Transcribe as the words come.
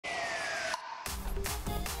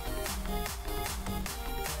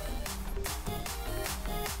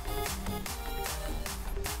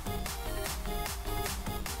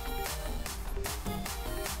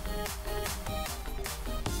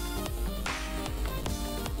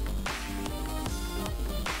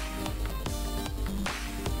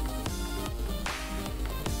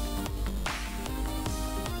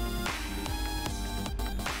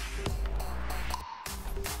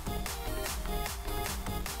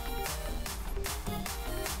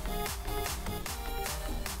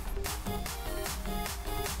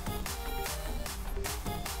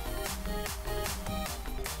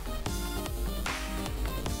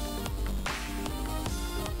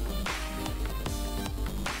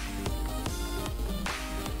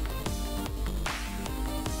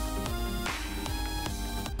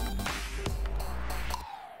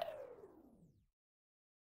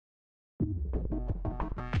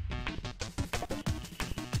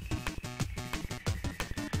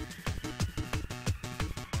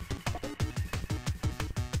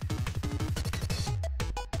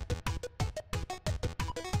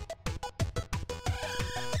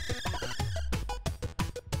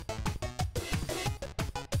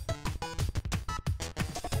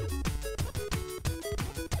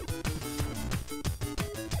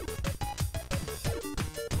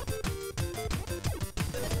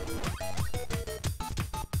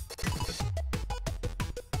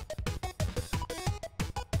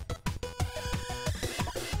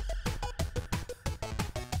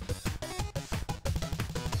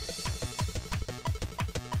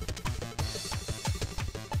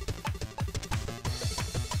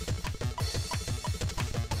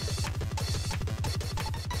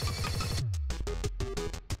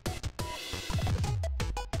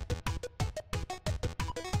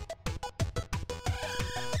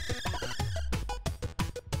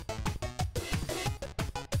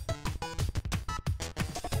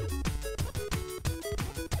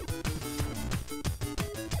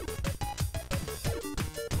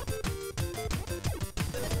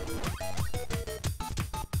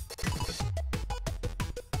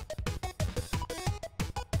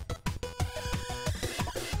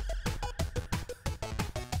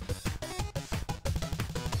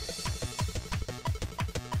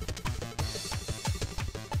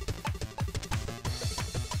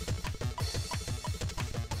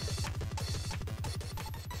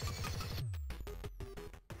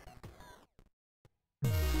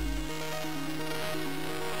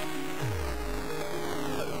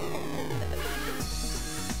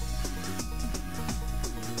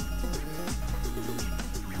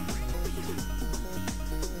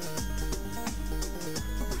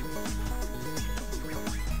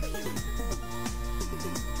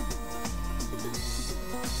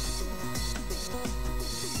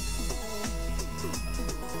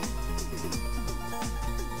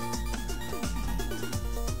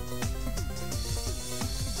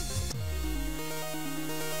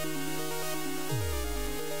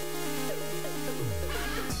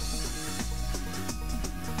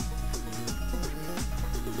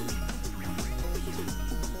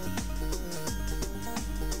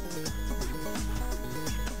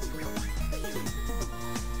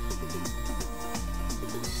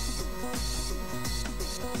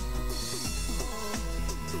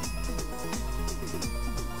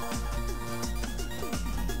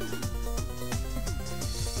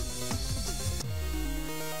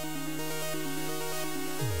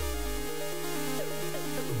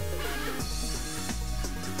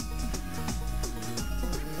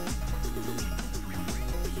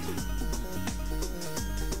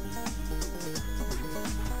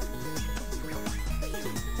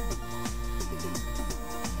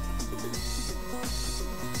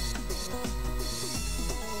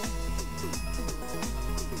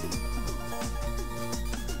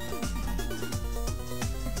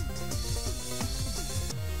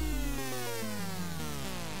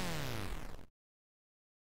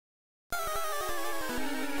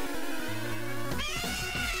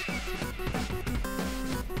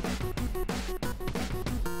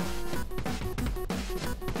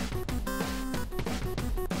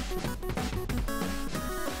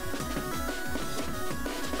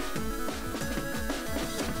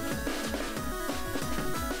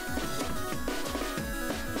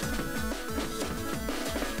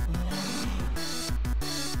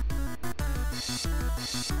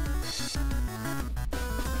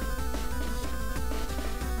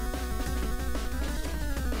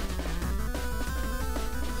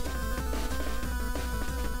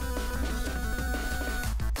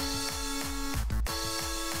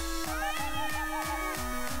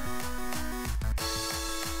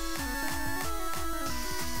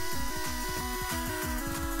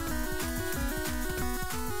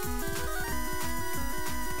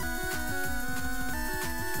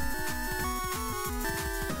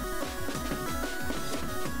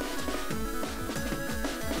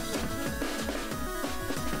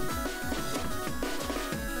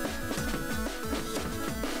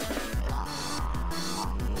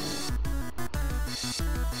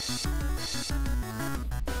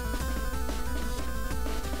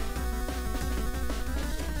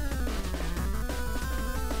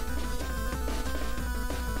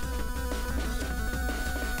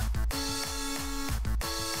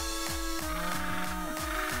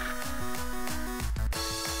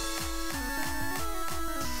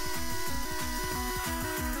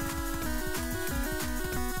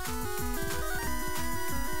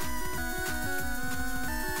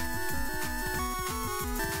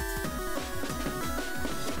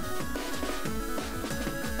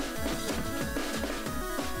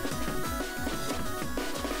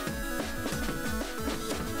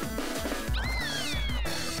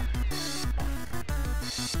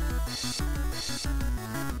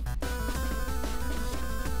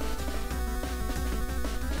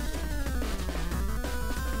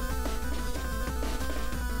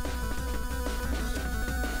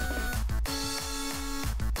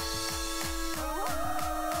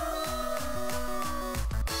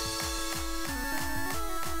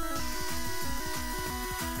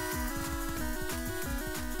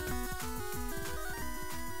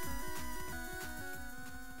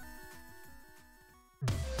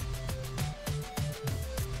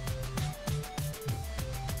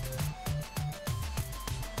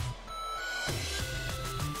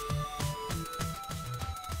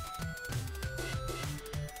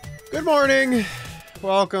Good morning.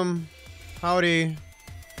 Welcome. Howdy.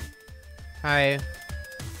 Hi.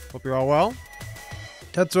 Hope you're all well.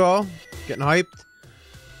 Tetsuo, getting hyped.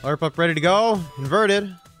 LARP up, ready to go.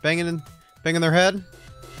 Inverted. Banging their head.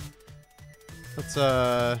 Let's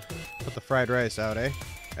put the fried rice out, eh?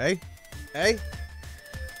 Hey?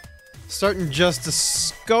 Starting just a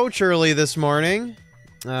scotch early this morning.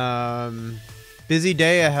 Busy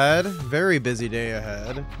day ahead. Very busy day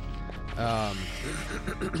ahead.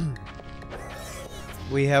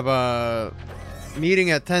 We have a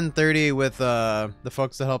meeting at 10:30 with the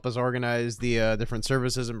folks that help us organize the different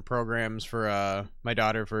services and programs for my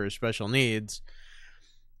daughter for special needs.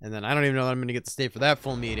 And then I don't even know that I'm going to get to stay for that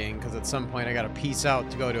full meeting, because at some point I got to peace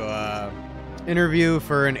out to go to a interview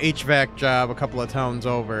for an HVAC job a couple of towns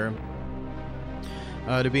over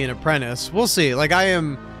to be an apprentice. We'll see. Like, I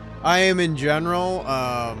am in general,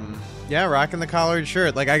 yeah, rocking the collared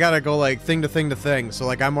shirt. Like, I got to go like thing to thing. So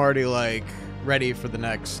like, I'm already like ready for the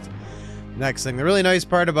next thing. The really nice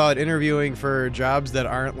part about interviewing for jobs that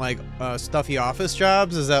aren't like stuffy office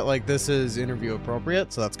jobs is that like this is interview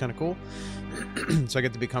appropriate, so that's kind of cool. So I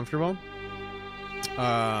get to be comfortable.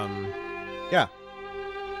 Yeah.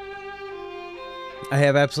 I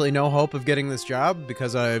have absolutely no hope of getting this job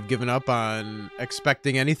because I've given up on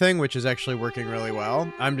expecting anything, which is actually working really well.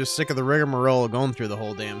 I'm just sick of the rigmarole of going through the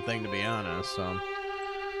whole damn thing, to be honest. So,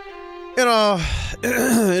 you know,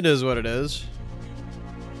 it is what it is.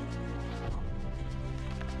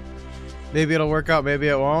 Maybe it'll work out, maybe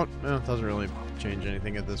it won't. No, it doesn't really change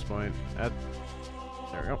anything at this point. There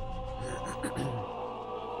we go.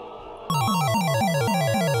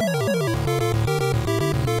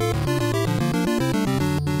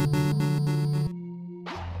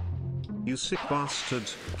 You sick bastard,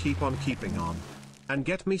 keep on keeping on. And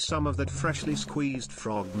get me some of that freshly squeezed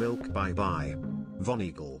frog milk, bye bye. Von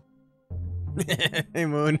Eagle. Hey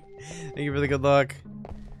Moon, thank you for the good luck.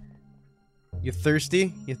 You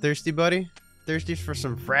thirsty? You thirsty, buddy? Thirsty for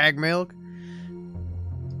some frag milk?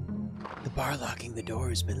 The bar locking the door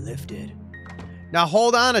has been lifted. Now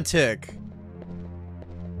hold on a tick.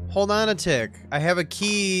 Hold on a tick. I have a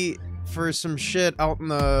key for some shit out in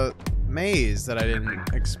the maze that I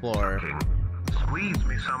didn't explore. Squeeze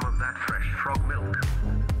me some of that fresh frog milk.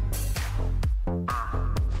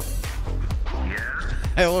 Yeah?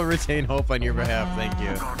 I will retain hope on your behalf, thank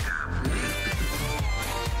you.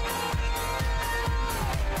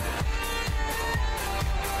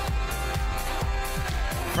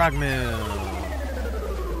 Frog milk.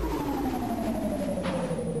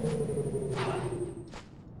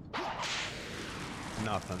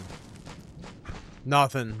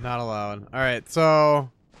 Nothing. Not allowed. Alright,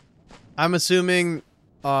 so I'm assuming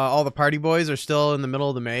all the party boys are still in the middle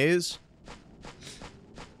of the maze.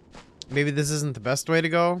 Maybe this isn't the best way to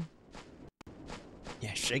go.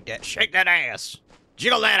 Yeah, shake that ass.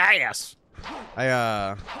 Jiggle that ass.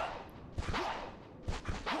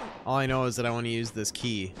 All I know is that I want to use this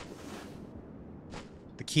key.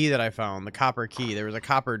 The key that I found, the copper key. There was a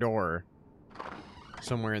copper door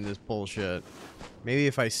somewhere in this bullshit. Maybe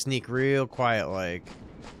if I sneak real quiet, like...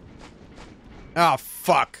 Oh,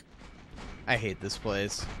 fuck! I hate this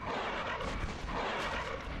place.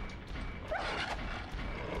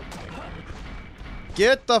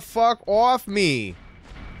 Get the fuck off me!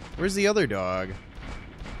 Where's the other dog?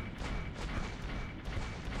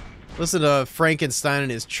 Listen to Frankenstein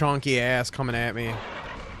and his chunky ass coming at me.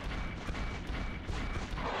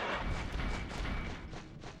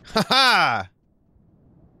 Haha!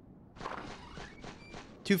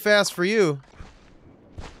 Too fast for you.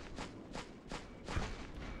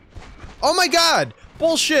 Oh my god!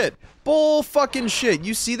 Bullshit! Bull fucking shit.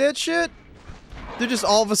 You see that shit? They're just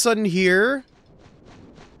all of a sudden here.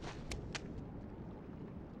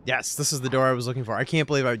 Yes, this is the door I was looking for. I can't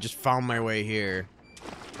believe I just found my way here.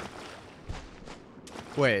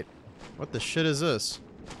 Wait. What the shit is this?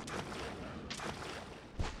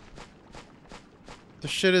 What the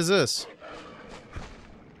shit is this?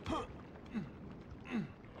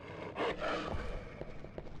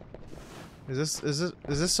 Is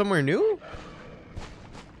this somewhere new?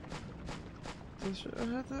 What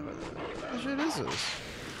shit is this?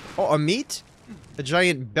 Oh, a meat? A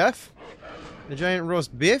giant beef? A giant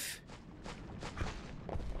roast beef?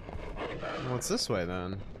 What's this way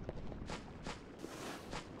then?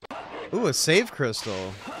 Ooh, a save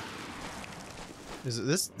crystal. Is it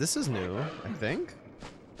this? This is new, I think.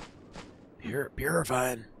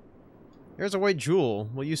 Purified. Here's a white jewel.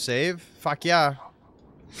 Will you save? Fuck yeah.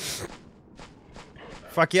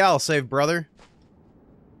 Fuck yeah, I'll save, brother.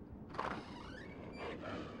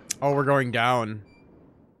 Oh, we're going down.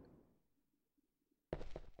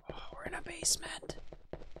 Oh, we're in a basement.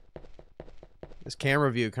 This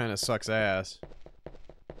camera view kind of sucks ass.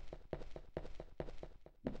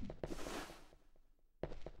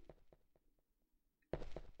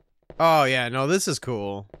 Oh yeah, no, this is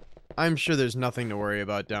cool. I'm sure there's nothing to worry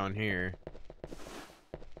about down here.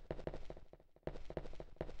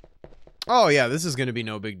 Oh yeah, this is gonna be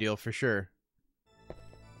no big deal for sure.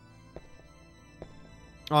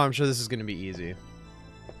 Oh, I'm sure this is gonna be easy.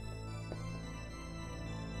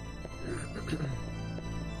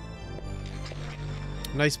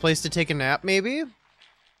 Nice place to take a nap, maybe?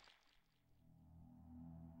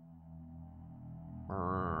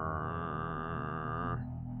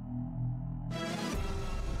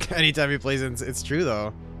 Anytime he plays it, it's true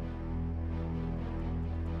though.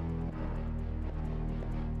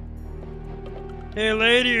 Hey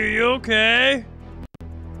lady, are you okay?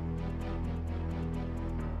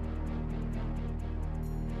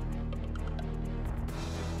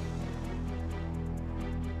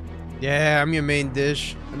 Yeah, I'm your main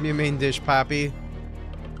dish. I'm your main dish, Poppy.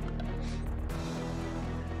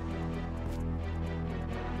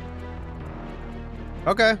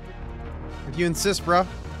 Okay. If you insist, bro.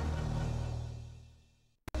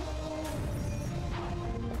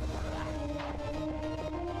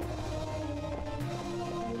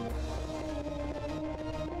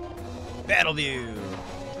 Battle view.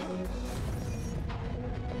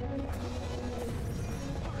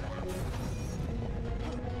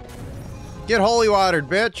 Get holy watered,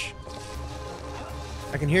 bitch.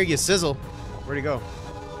 I can hear you sizzle. Where'd he go?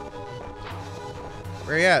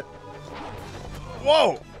 Where you at?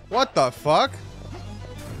 Whoa! What the fuck?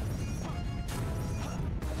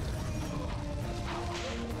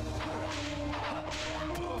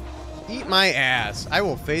 Eat my ass. I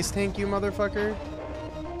will face tank you, motherfucker.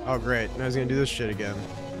 Oh, great. Now he's gonna do this shit again.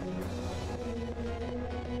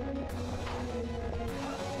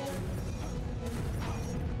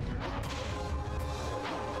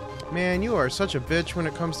 Man, you are such a bitch when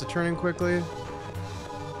it comes to turning quickly.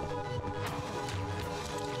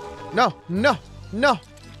 No, no, no.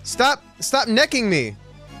 Stop necking me.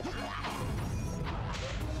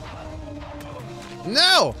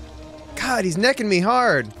 No! God, he's necking me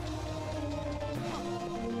hard.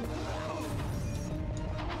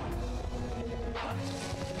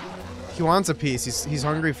 He wants a piece. He's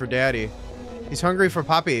hungry for daddy. He's hungry for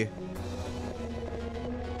Poppy.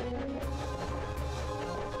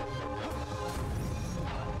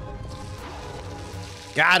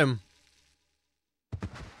 Got him.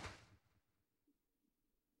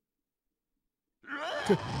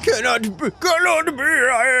 Cannot be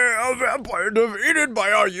a vampire defeated by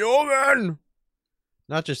a human.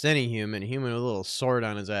 Not just any human, a human with a little sword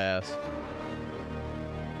on his ass.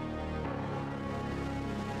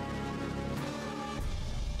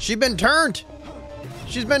 She's been turned.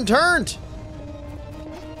 She's been turned.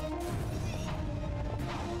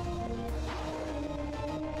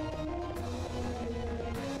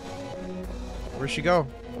 Where'd she go?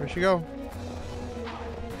 Where'd she go?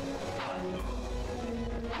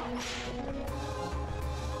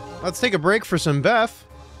 Let's take a break for some beef.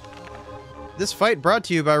 This fight brought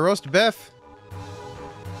to you by roast beef.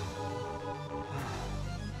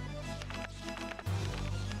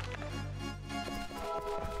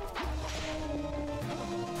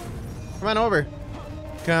 Come on over.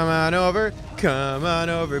 Come on over. Come on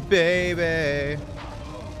over, baby.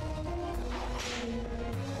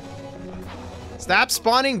 Stop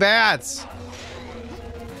spawning bats.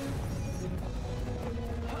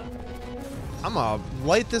 I'm gonna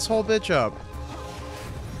light this whole bitch up.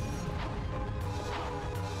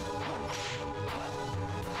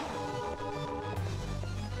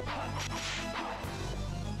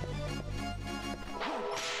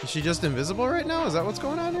 Is she just invisible right now? Is that what's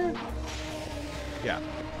going on here? Yeah.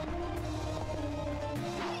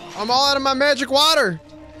 I'm all out of my magic water.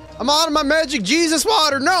 I'm all out of my magic Jesus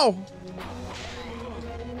water. No.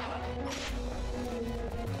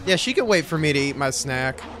 Yeah, she can wait for me to eat my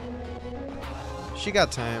snack. She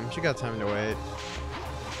got time. She got time to wait.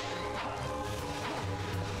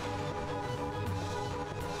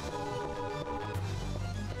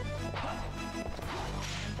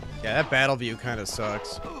 Yeah, that battle view kind of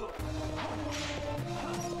sucks.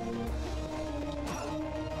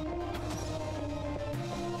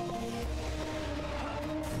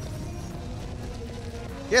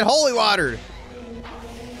 Get holy watered.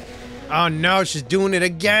 Oh no, she's doing it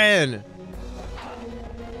again.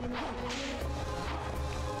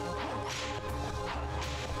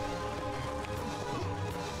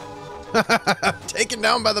 Taken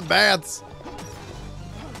down by the bats.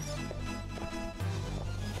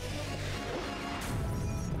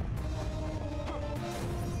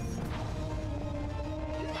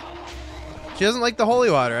 She doesn't like the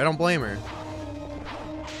holy water. I don't blame her.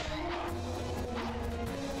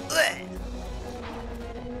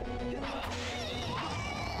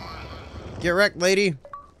 Get wrecked, lady.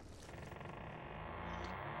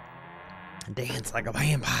 Dance like a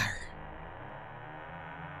vampire.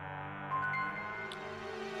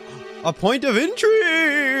 A point of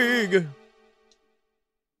intrigue!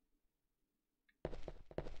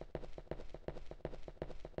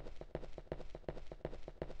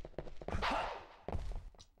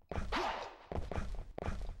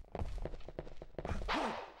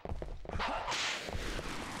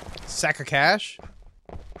 Sack of cash?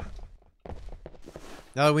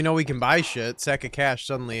 Now that we know we can buy shit, sack of cash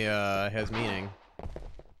suddenly has meaning.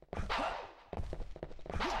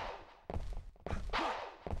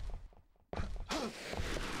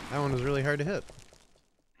 That one was really hard to hit.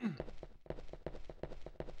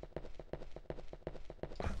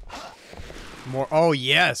 More. Oh,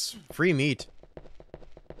 yes! Free meat.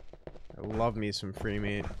 I love me some free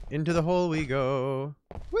meat. Into the hole we go.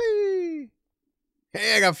 Whee!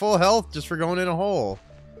 Hey, I got full health just for going in a hole.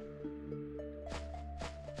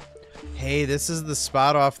 Hey, this is the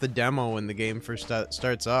spot off the demo when the game first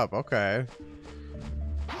starts up. Okay.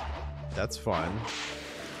 That's fun.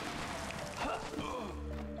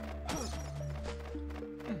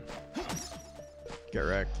 Get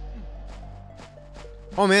wrecked.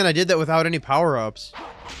 Oh man, I did that without any power-ups.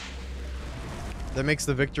 That makes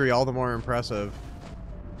the victory all the more impressive.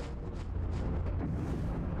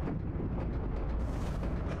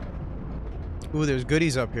 Ooh, there's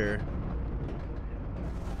goodies up here.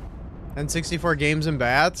 N64 games and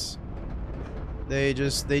bats. They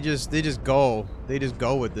just go. They just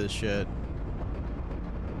go with this shit.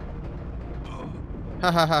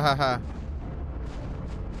 Ha ha ha ha ha.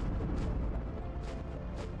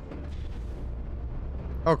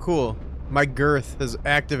 Oh, cool. My girth has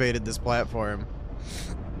activated this platform.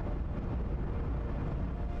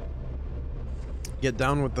 Get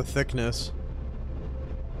down with the thickness.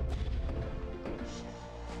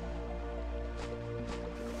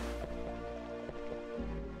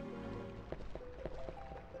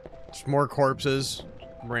 Just more corpses.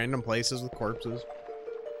 Random places with corpses.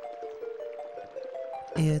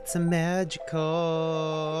 It's a magical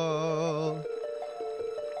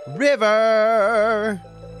river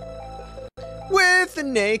with a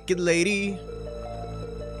naked lady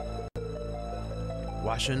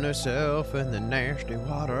washing herself in the nasty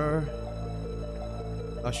water.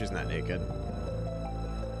 Oh, she's not naked.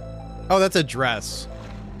 Oh, that's a dress.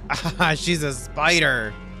 She's a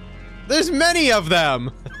spider. There's many of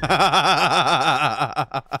them.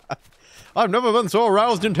 I've never been so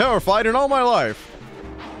aroused and terrified in all my life.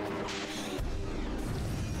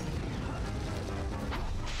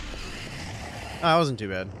 Oh, that wasn't too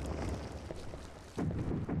bad.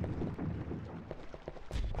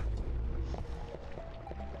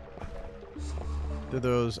 They're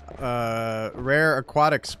those rare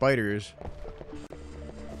aquatic spiders.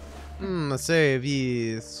 Let's save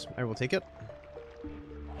these. I will take it.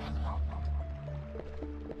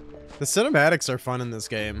 The cinematics are fun in this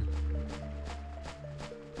game.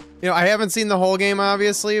 You know, I haven't seen the whole game,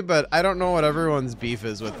 obviously, but I don't know what everyone's beef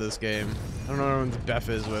is with this game. I don't know what everyone's beef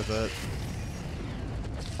is with it.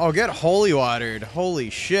 Oh, get holy watered. Holy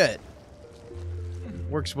shit.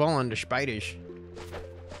 Works well on the spiders.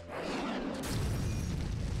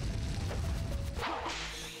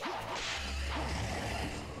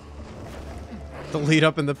 The lead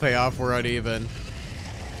up and the payoff were uneven.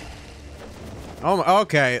 Oh,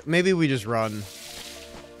 okay. Maybe we just run.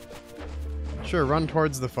 Sure, run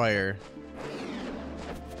towards the fire.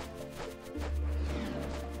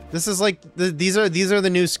 This is like these are the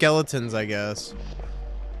new skeletons, I guess.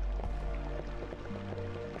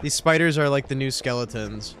 These spiders are like the new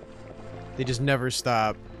skeletons. They just never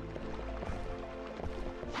stop.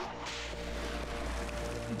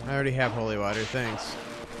 I already have holy water, thanks.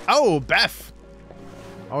 Oh, Beth!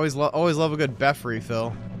 Always love a good Beth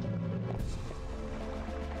refill.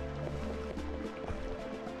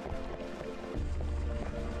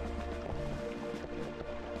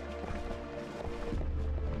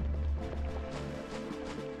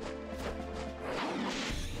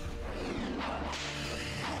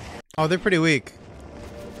 Oh, they're pretty weak.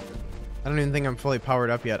 I don't even think I'm fully powered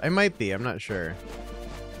up yet. I might be, I'm not sure.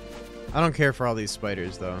 I don't care for all these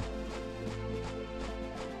spiders, though.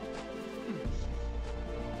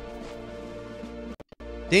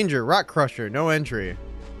 Danger, rock crusher, no entry.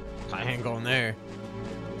 I ain't going there.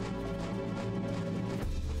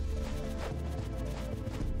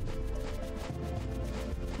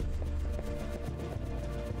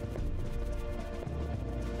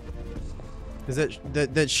 Is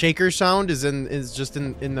that shaker sound is just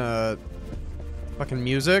in the fucking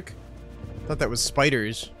music? I thought that was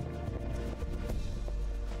spiders.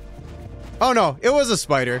 Oh no, it was a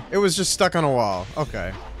spider. It was just stuck on a wall.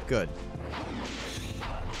 Okay, good.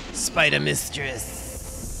 Spider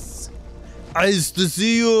mistress. Nice to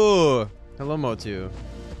see you. Hello, Motu.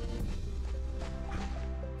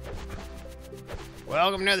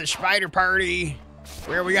 Welcome to the spider party,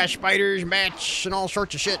 where we got spiders, bats, and all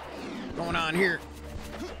sorts of shit going on here.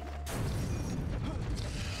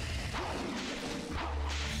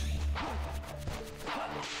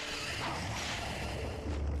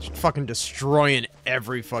 Just fucking destroying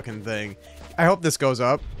every fucking thing. I hope this goes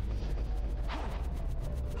up.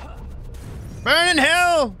 Burn in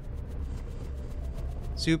hell!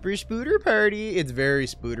 Super spooter party. It's very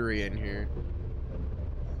spootery in here.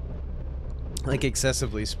 Like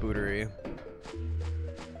excessively spootery.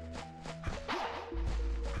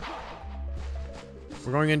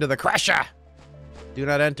 We're going into the crusher. Do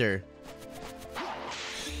not enter.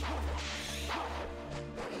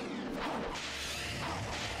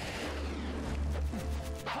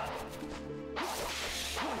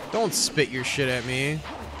 Don't spit your shit at me.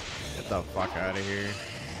 Get the fuck out of here.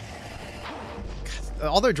 God,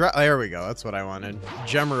 all their there we go. That's what I wanted.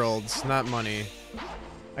 Gemeralds, not money.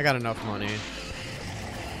 I got enough money.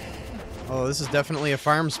 Oh, this is definitely a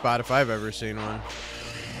farm spot if I've ever seen one.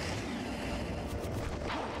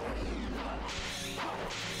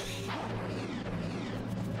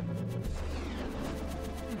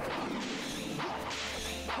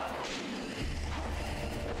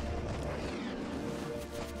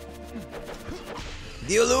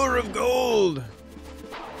 The allure of gold.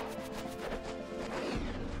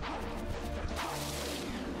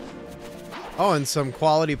 Oh, and some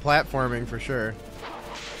quality platforming for sure.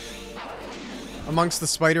 Amongst the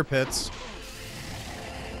spider pits.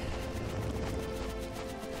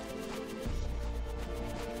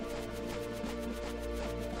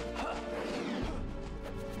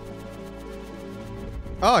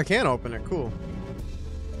 Oh, I can open it. Cool.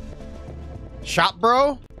 Shop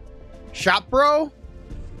bro? Shop bro?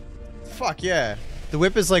 Fuck yeah. The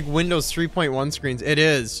whip is like Windows 3.1 screens. It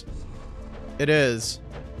is. It is.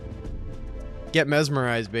 Get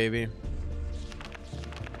mesmerized, baby.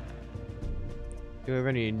 Do we have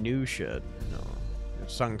any new shit? No.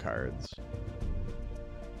 There's sun cards.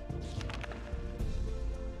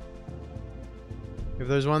 If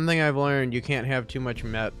there's one thing I've learned, you can't have too much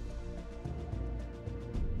met.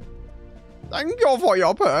 Thank you for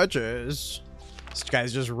your purchase. This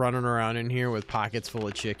guy's just running around in here with pockets full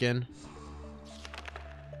of chicken.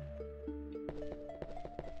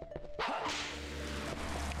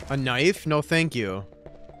 A knife? No, thank you.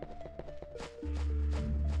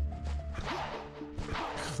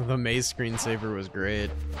 The maze screensaver was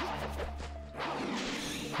great.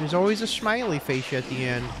 There's always a smiley face at the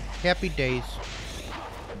end. Happy days.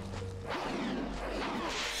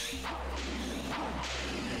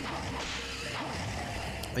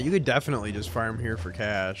 You could definitely just farm here for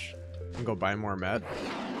cash and go buy more met.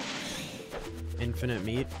 Infinite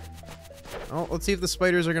meat. Oh, let's see if the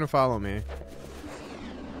spiders are gonna follow me.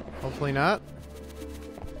 Hopefully not.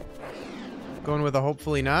 Going with a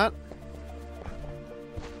hopefully not.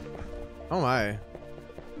 Oh my. I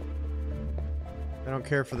don't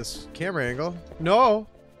care for this camera angle. No!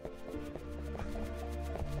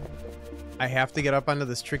 I have to get up onto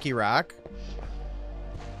this tricky rock.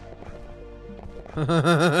 Oh.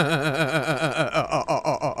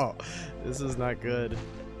 This is not good.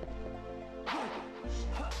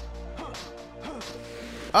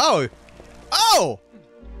 Oh! Oh!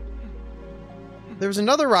 There was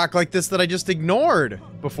another rock like this that I just ignored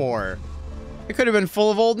before. It could have been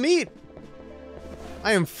full of old meat.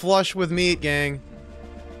 I am flush with meat, gang.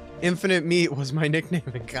 Infinite Meat was my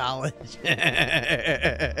nickname in college.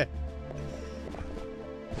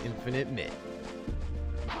 Infinite Meat.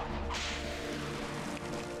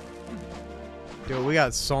 Dude, we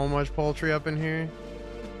got so much poultry up in here.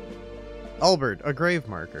 Albert, a grave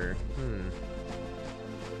marker.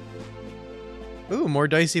 Ooh, more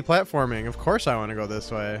dicey platforming. Of course I want to go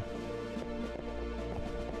this way.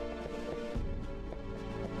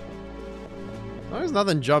 As long as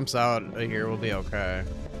nothing jumps out of here, we'll be okay.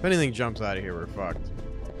 If anything jumps out of here, we're fucked.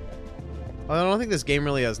 Although I don't think this game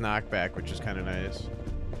really has knockback, which is kind of nice.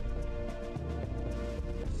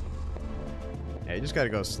 Yeah, you just gotta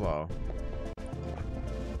go slow.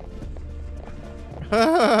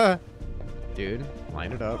 Dude,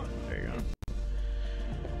 line it up. There you go.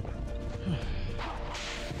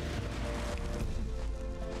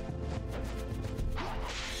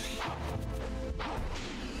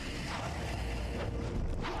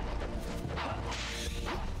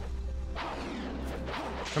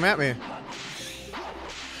 Come at me.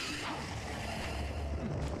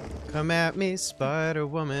 Come at me,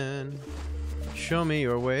 Spider-Woman. Show me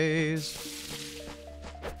your ways.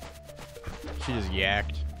 She just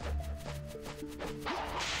yacked.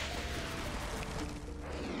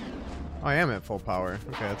 Oh, I am at full power.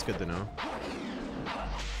 Okay, that's good to know.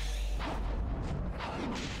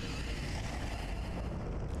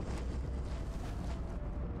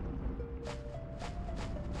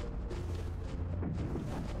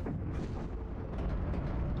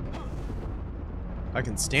 I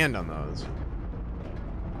can stand on those.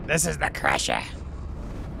 This is the Crusher.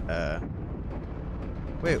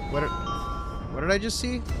 Wait, what did I just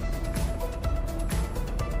see?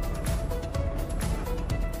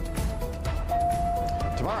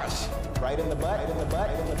 Tamaris, right in the butt, right in the butt,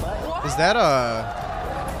 right in the butt. What? Is that a...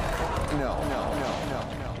 No.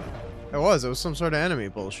 It was some sort of enemy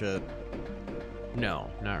bullshit. No,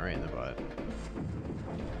 not right in the butt.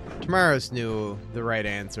 Tamaris knew the right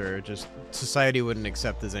answer, just society wouldn't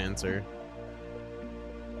accept his answer.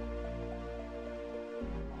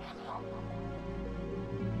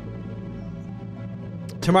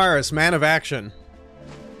 Tamaris, man of action.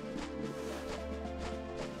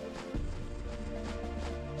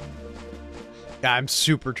 Yeah, I'm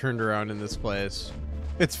super turned around in this place.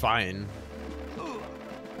 It's fine.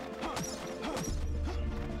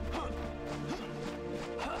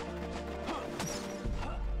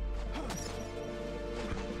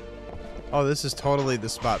 Oh, this is totally the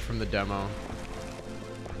spot from the demo.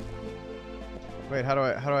 Wait, how do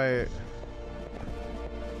I...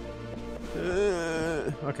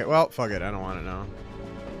 Okay, well, fuck it. I don't want to know.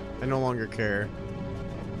 I no longer care.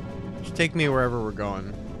 Just take me wherever we're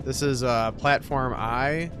going. This is platform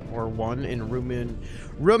I, or 1 in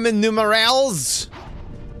Roman numerals.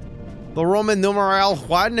 The Roman numeral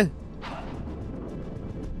 1.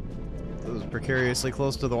 This is precariously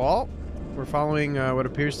close to the wall. We're following what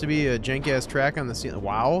appears to be a janky-ass track on the ceiling.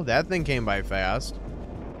 Wow, that thing came by fast.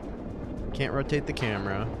 Can't rotate the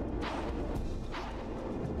camera.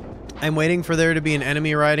 I'm waiting for there to be an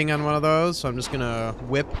enemy riding on one of those, so I'm just gonna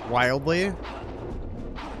whip wildly.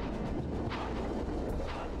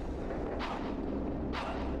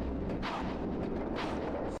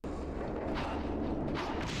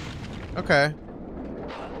 Okay.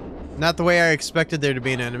 Not the way I expected there to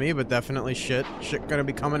be an enemy, but definitely shit. Shit gonna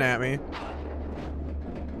be coming at me.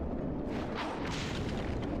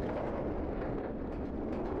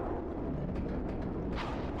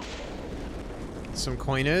 Some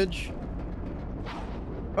coinage.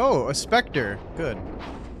 Oh, a specter. Good.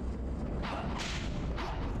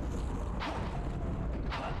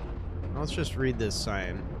 Let's just read this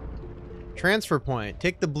sign. Transfer point.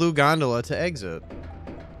 Take the blue gondola to exit.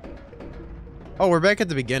 Oh, we're back at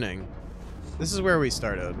the beginning. This is where we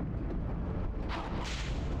started.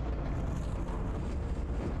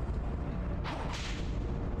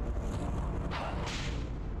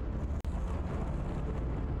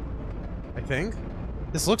 I think.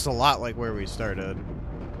 This looks a lot like where we started.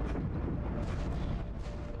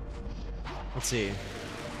 Let's see.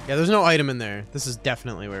 Yeah, there's no item in there. This is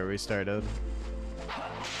definitely where we started.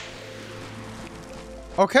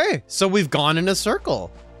 Okay, so we've gone in a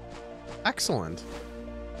circle. Excellent.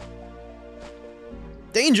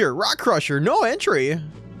 Danger! Rock crusher! No entry!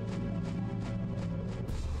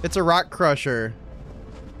 It's a rock crusher.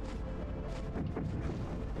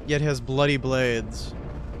 Yet has bloody blades.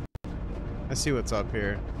 I see what's up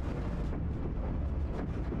here.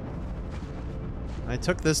 I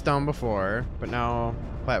took this down before, but now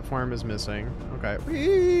platform is missing. Okay.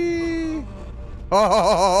 Whee!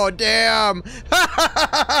 Oh, damn!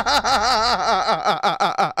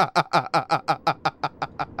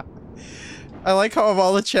 I like how of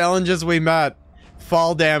all the challenges we met,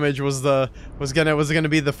 fall damage was gonna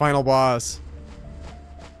be the final boss.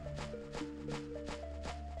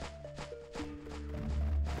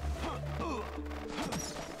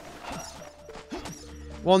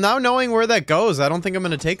 Well, now knowing where that goes, I don't think I'm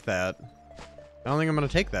gonna take that.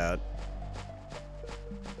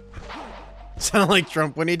 Sound like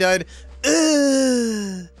Trump when he died.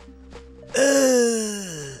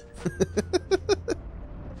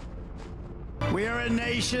 We are a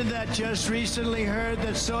nation that just recently heard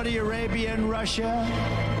that Saudi Arabia and Russia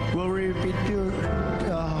will repeat your...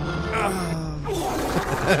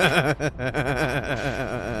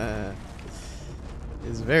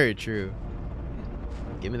 It's very true.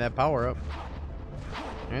 Give me that power up.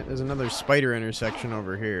 Alright, there's another spider intersection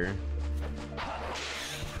over here.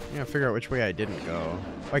 I gotta figure out which way I didn't go.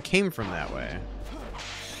 Oh, I came from that way.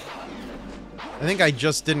 I think I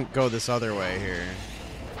just didn't go this other way here.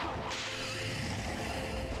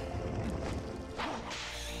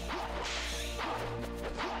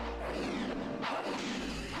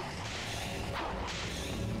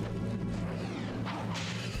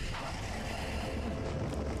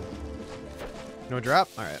 No drop?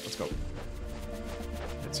 Alright, let's go.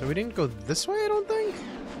 Right, so we didn't go this way, I don't think?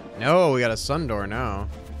 No, we got a sun door now.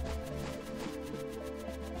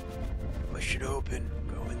 Push it open.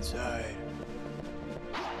 Go inside.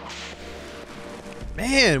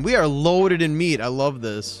 Man, we are loaded in meat. I love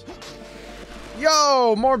this.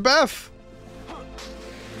 Yo, more Beth!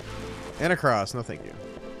 And a cross. No, thank you.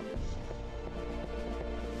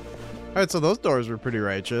 Alright, so those doors were pretty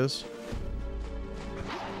righteous.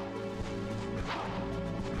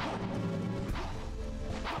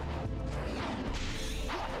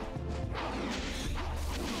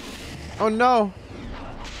 Oh no!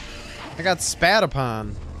 I got spat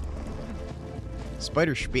upon.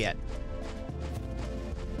 Spider spit.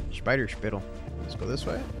 Spider spittle. Let's go this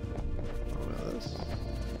way. Over this.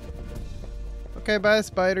 Okay, bye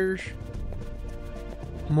spiders.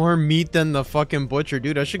 More meat than the fucking butcher,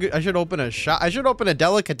 dude. I should open a shop. I should open a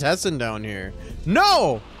delicatessen down here.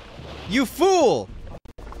 No! You fool!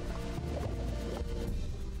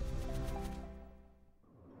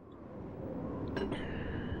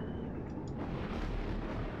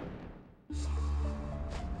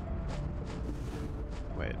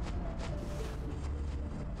 Wait.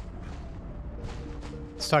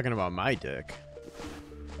 It's talking about my dick.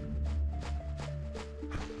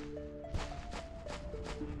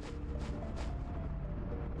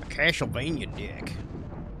 Janksylvania dick.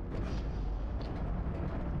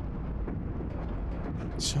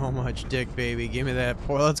 So much dick, baby. Give me that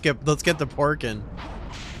pork. Let's get the pork in.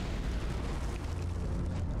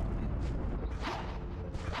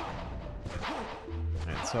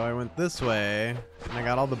 Alright, so I went this way, and I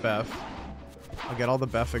got all the Beth. I'll get all the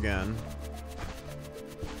Beth again.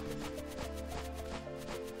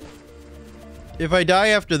 If I die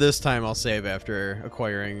after this time, I'll save after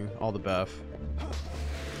acquiring all the Beth.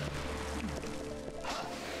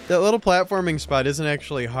 That little platforming spot isn't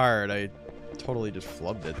actually hard. I totally just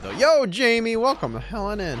flubbed it though. Yo, Jamie, welcome the hell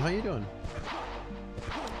on in. How you doing?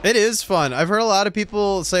 It is fun. I've heard a lot of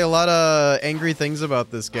people say a lot of angry things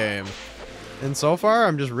about this game. And so far,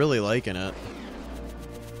 I'm just really liking it.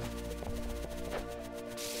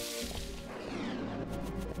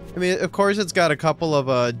 I mean, of course it's got a couple of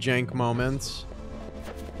jank moments.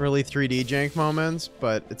 Really 3D jank moments,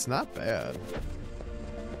 but it's not bad.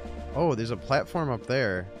 Oh, there's a platform up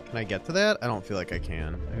there. Can I get to that? I don't feel like I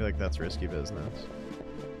can. I feel like that's risky business.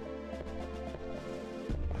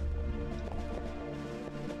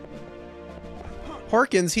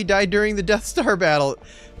 Porkins, he died during the Death Star battle.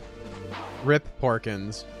 Rip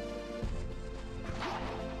Porkins.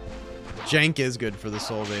 Jank is good for the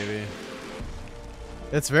soul, baby.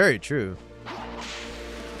 It's very true.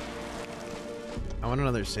 I want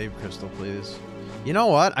another save crystal, please. You know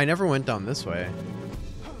what? I never went down this way.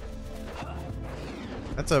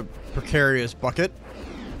 That's a precarious bucket.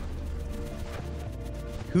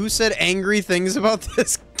 Who said angry things about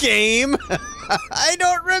this game? I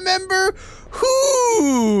don't remember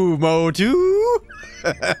who, Motu.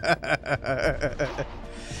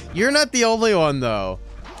 You're not the only one, though.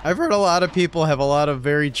 I've heard a lot of people have a lot of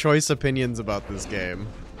very choice opinions about this game.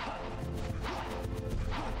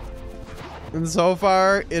 And so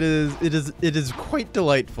far, it is quite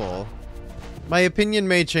delightful. My opinion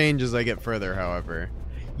may change as I get further, however.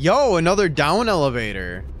 Yo, another down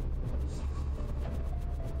elevator.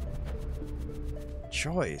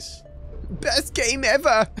 Choice. Best game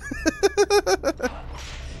ever.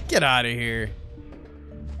 Get out of here.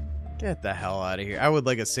 Get the hell out of here. I would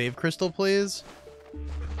like a save crystal, please.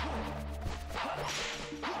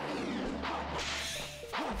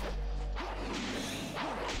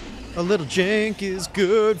 A little jank is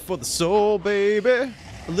good for the soul, baby.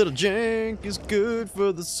 A little jank is good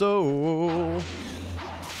for the soul.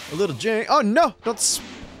 A little jank. Oh no! Don't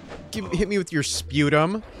hit me with your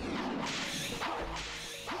sputum.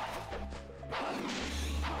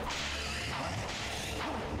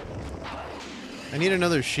 I need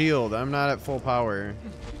another shield. I'm not at full power.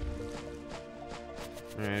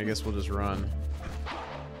 Alright, I guess we'll just run.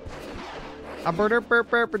 Oh,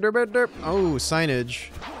 signage.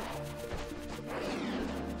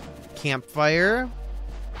 Campfire.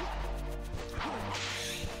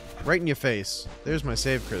 Right in your face. There's my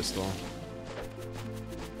save crystal.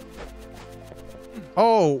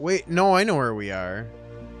 Oh, wait. No, I know where we are.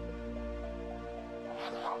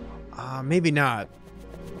 Maybe not.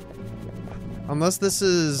 Unless this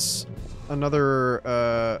is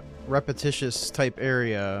another repetitious type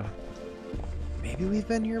area. Maybe we've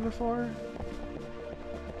been here before?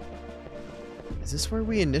 Is this where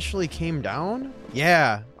we initially came down?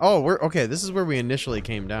 Yeah. Oh, we're okay. This is where we initially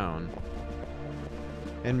came down.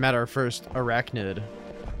 And met our first arachnid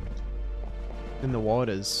in the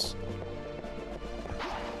waters.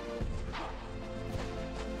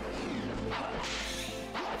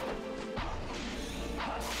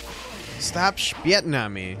 Stop spitting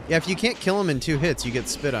on me. Yeah, if you can't kill him in 2 hits, you get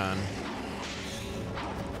spit on.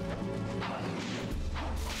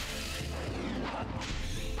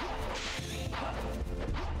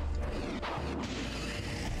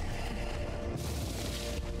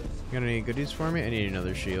 You got any goodies for me? I need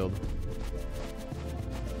another shield.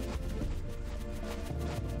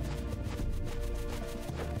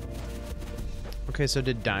 Okay, so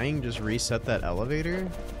did dying just reset that elevator?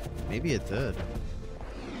 Maybe it did.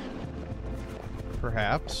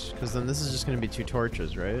 Perhaps, because then this is just going to be 2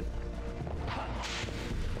 torches, right?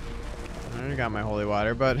 I got my holy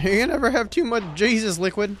water, but you never have too much Jesus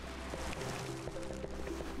liquid.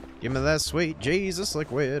 Give me that sweet Jesus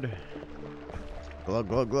liquid. Glug,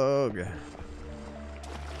 glug, glug.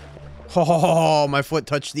 Oh, my foot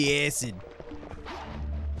touched the acid.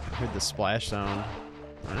 I heard the splash sound.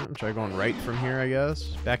 Alright, I'm trying going right from here, I guess.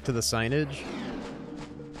 Back to the signage.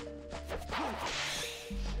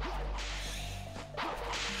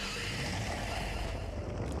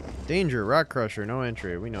 Danger, rock crusher, no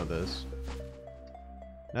entry. We know this.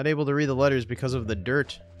 Not able to read the letters because of the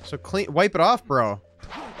dirt. So clean, wipe it off, bro.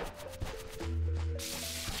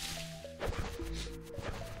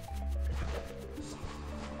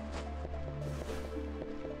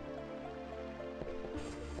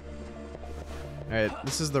 Alright,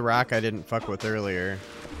 this is the rock I didn't fuck with earlier.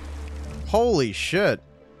 Holy shit.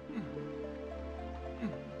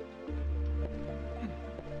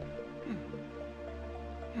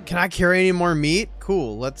 Can I carry any more meat?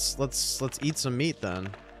 Cool. Let's eat some meat then.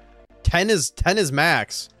 10 is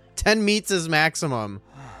max. 10 meats is maximum.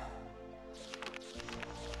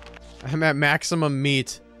 I'm at maximum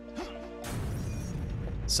meat.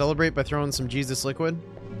 Celebrate by throwing some Jesus liquid.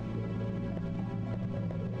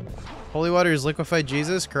 Holy water is liquefied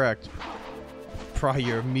Jesus? Correct. Bro,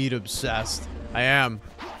 you're meat obsessed. I am.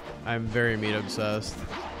 I'm very meat obsessed.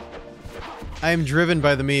 I am driven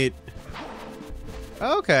by the meat.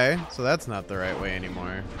 Okay, so that's not the right way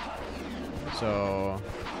anymore. So,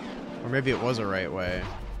 or maybe it was a right way.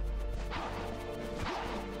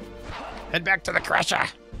 Head back to the crusher.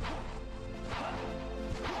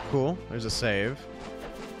 Cool, there's a save.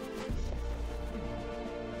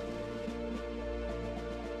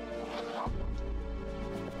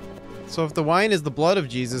 So if the wine is the blood of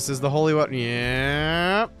Jesus, is the holy water?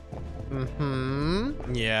 Yeah.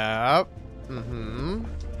 Mm-hmm. Yeah. Mm-hmm.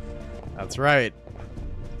 That's right.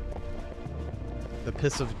 The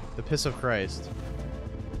piss of Christ.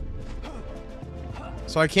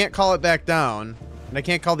 So I can't call it back down, and I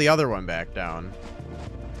can't call the other one back down.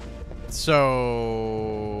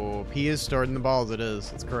 So P is stored in the balls. It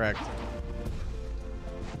is. It's correct.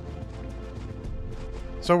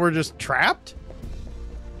 So we're just trapped?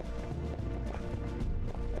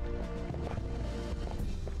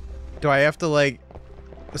 Do I have to like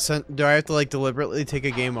deliberately take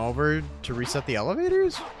a game over to reset the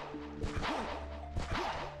elevators?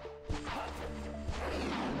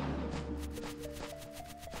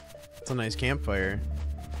 It's a nice campfire.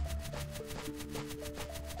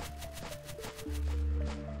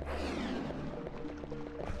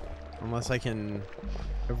 Unless I can...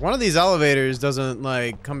 If one of these elevators doesn't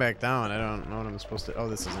like come back down, I don't know what I'm supposed to... Oh,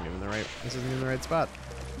 this isn't even the right spot.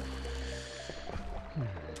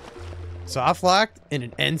 Soft locked in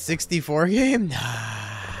an N64 game?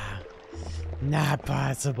 Nah. Not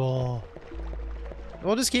possible.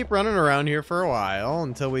 We'll just keep running around here for a while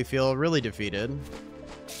until we feel really defeated.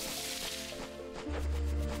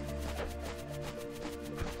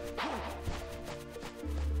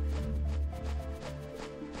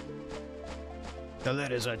 The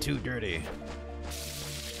letters are too dirty.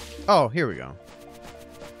 Oh, here we go.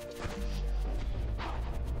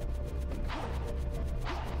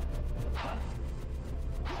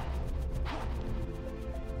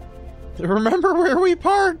 Remember where we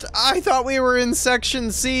parked? I thought we were in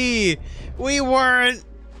section C. We weren't.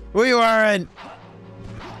 We weren't.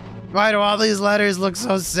 Why do all these letters look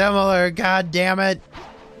so similar? God damn it.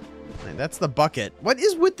 That's the bucket. What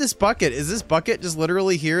is with this bucket? Is this bucket just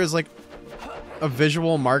literally here as like a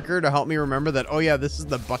visual marker to help me remember that, oh yeah, this is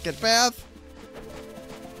the bucket path?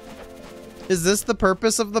 Is this the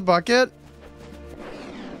purpose of the bucket?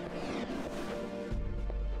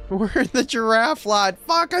 We're in the giraffe lot.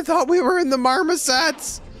 Fuck, I thought we were in the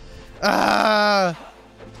marmosets. God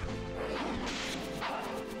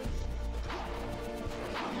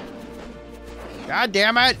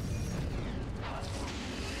damn it.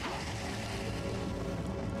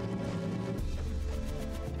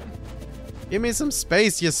 Give me some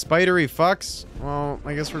space, you spidery fucks. Well,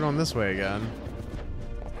 I guess we're going this way again.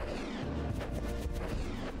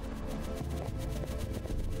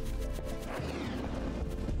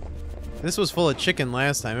 This was full of chicken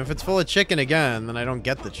last time. If it's full of chicken again, then I don't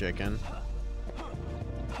get the chicken.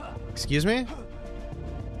 Excuse me?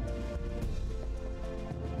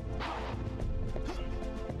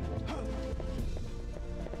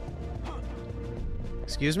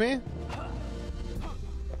 Excuse me?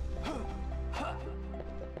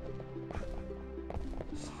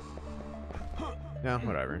 No,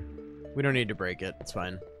 whatever. We don't need to break it. It's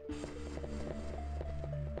fine.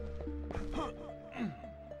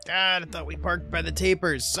 God, I thought we parked by the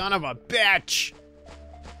tapers. Son of a bitch!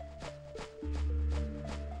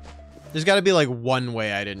 There's got to be like one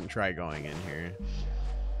way I didn't try going in here.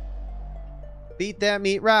 Beat that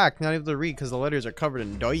meat rock. Not able to read because the letters are covered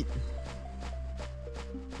in dirt.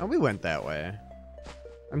 Oh, we went that way.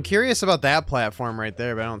 I'm curious about that platform right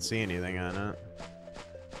there, but I don't see anything on it.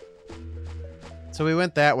 So we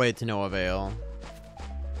went that way to no avail.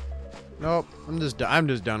 Nope. I'm just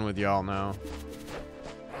done with y'all now.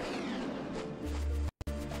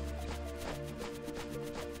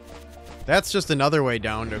 That's just another way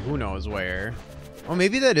down to who knows where. Oh,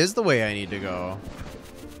 maybe that is the way I need to go.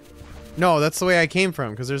 No, that's the way I came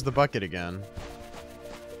from, because there's the bucket again.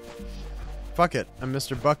 Fuck it. I'm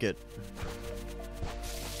Mr. Bucket.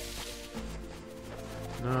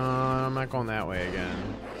 No, I'm not going that way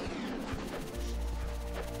again.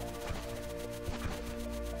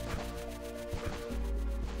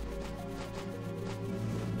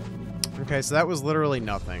 Okay, so that was literally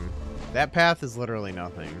nothing. That path is literally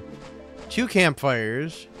nothing. 2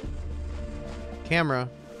 campfires. Camera.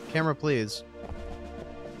 Camera, please.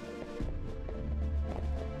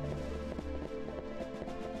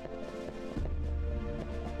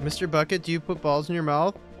 Mr. Bucket, do you put balls in your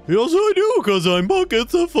mouth? Yes, I do, because I'm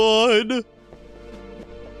buckets of fun.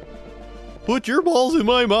 Put your balls in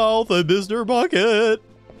my mouth, I'm Mr. Bucket.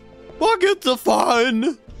 Buckets of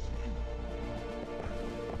fun.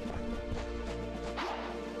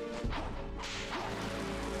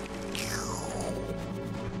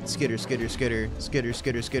 Skitter, skitter, skitter, skitter,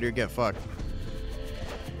 skitter, skitter, get fucked.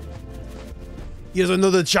 Here's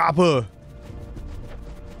another chopper.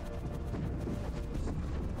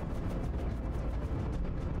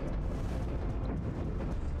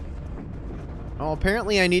 Oh,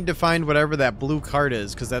 apparently I need to find whatever that blue card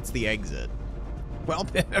is, because that's the exit. Well,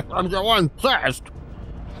 I'm going fast.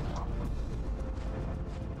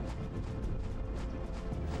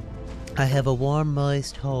 I have a warm,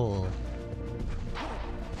 moist hole.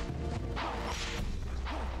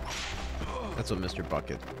 That's what Mr.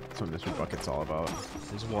 Bucket. That's what Mr. Bucket's all about.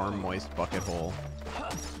 His warm, moist bucket hole.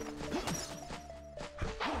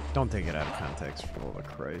 Don't take it out of context, for the love of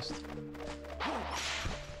Christ.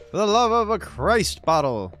 For the love of a Christ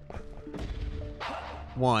bottle.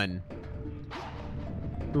 1.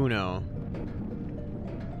 Uno.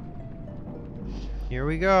 Here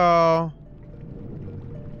we go.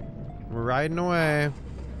 We're riding away.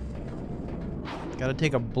 Gotta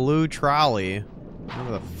take a blue trolley.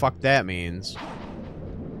 Whatever the fuck that means.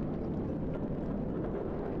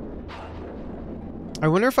 I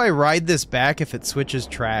wonder if I ride this back if it switches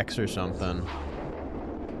tracks or something.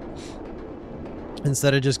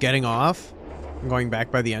 Instead of just getting off and going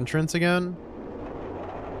back by the entrance again.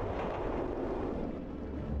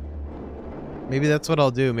 Maybe that's what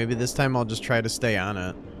I'll do. Maybe this time I'll just try to stay on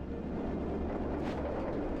it.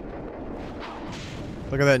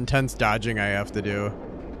 Look at that intense dodging I have to do.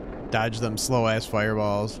 Dodge them slow-ass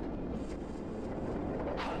fireballs.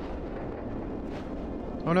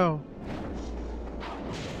 Oh no.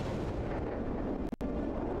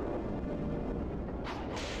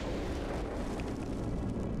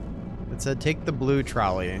 It said take the blue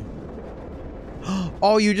trolley.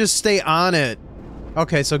 Oh, you just stay on it.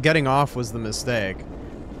 Okay, so getting off was the mistake.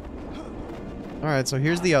 Alright, so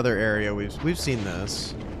here's the other area. We've seen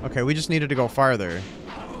this. Okay, we just needed to go farther.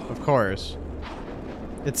 Of course.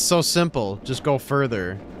 It's so simple. Just go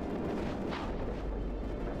further.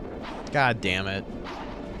 God damn it.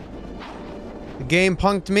 The game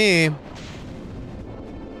punked me.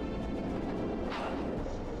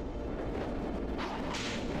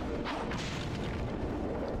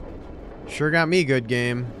 Sure got me, good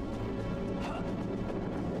game.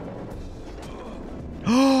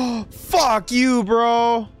 Oh, fuck you,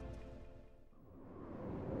 bro.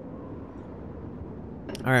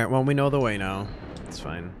 Alright, well, we know the way now. It's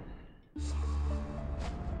fine.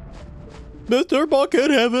 Mr. Bucket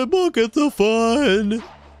having buckets of fun.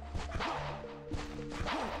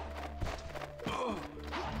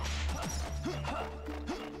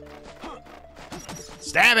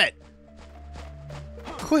 Stab it!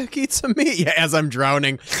 Quick, eat some meat. Yeah, as I'm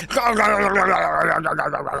drowning.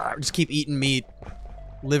 Just keep eating meat.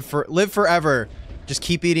 Live forever. Just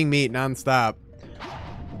keep eating meat nonstop.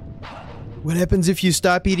 What happens if you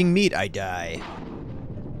stop eating meat? I die.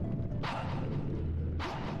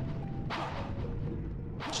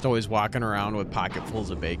 Just always walking around with pocketfuls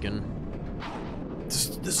of bacon.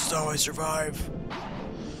 This is how I survive.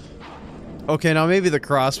 Okay, now maybe the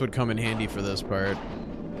cross would come in handy for this part.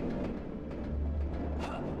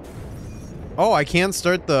 Oh, I can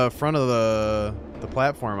start the front of the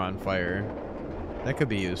platform on fire. That could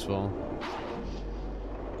be useful.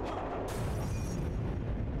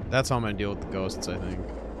 That's how I'm gonna deal with the ghosts, I think.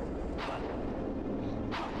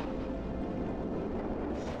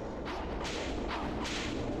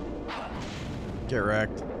 Get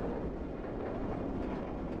wrecked.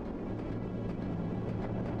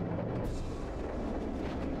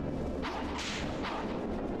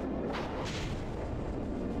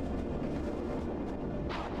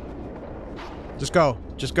 Just go.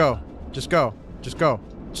 Just go. Just go. Just go.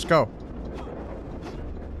 Just go.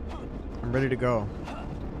 I'm ready to go.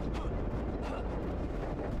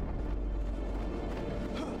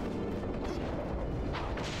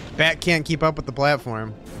 Bat can't keep up with the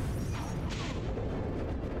platform.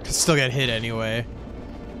 Could still get hit anyway.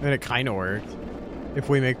 I mean, it kind of worked. If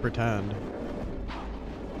we make pretend.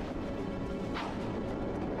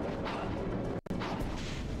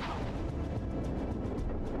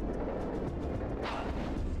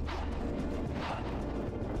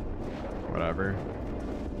 Whatever.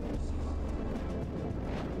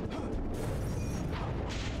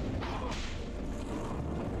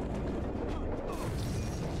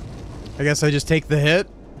 I guess I just take the hit.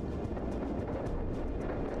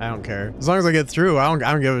 I don't care. As long as I get through, I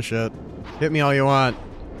don't give a shit. Hit me all you want.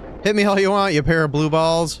 Hit me all you want, you pair of blue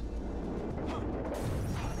balls.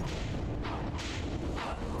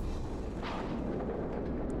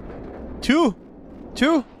 Two.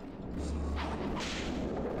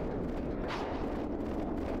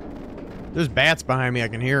 There's bats behind me, I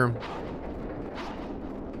can hear them.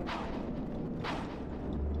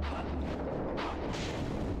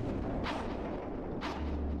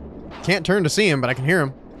 Can't turn to see him, but I can hear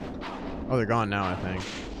him. Oh, they're gone now, I think.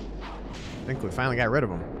 I think we finally got rid of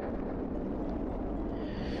them.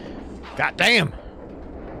 God damn!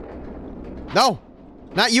 No!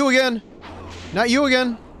 Not you again! Not you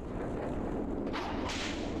again!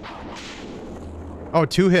 Oh,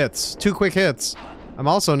 2 hits. 2 quick hits. I'm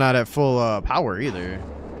also not at full power either.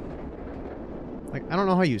 Like, I don't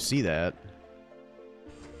know how you see that.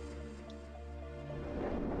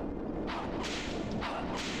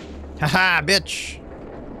 Haha, bitch!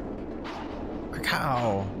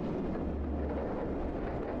 Cow.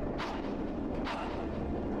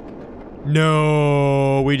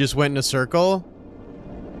 No, we just went in a circle?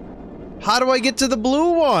 How do I get to the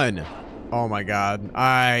blue one? Oh my god,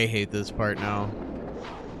 I hate this part now.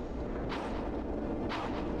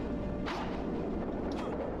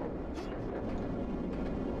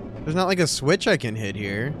 There's not like a switch I can hit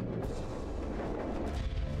here.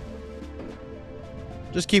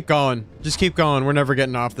 Just keep going. Just keep going. We're never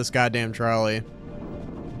getting off this goddamn trolley.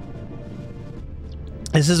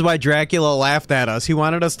 This is why Dracula laughed at us. He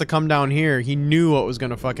wanted us to come down here. He knew what was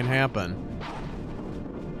gonna fucking happen.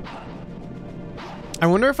 I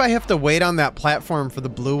wonder if I have to wait on that platform for the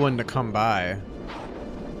blue one to come by.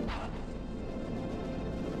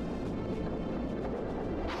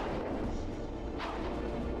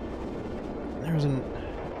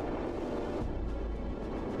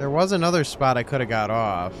 There was another spot I could have got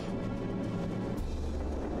off.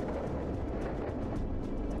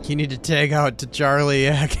 You need to tag out to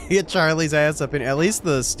Charlie. Get Charlie's ass up in. At least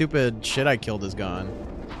the stupid shit I killed is gone.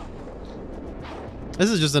 This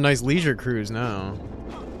is just a nice leisure cruise now.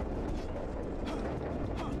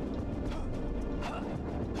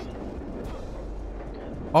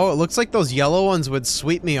 Oh, it looks like those yellow ones would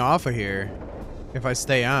sweep me off of here if I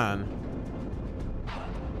stay on.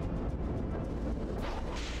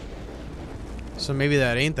 So maybe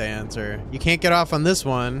that ain't the answer. You can't get off on this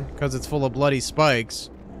one because it's full of bloody spikes.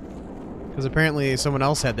 Because apparently someone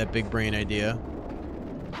else had that big brain idea.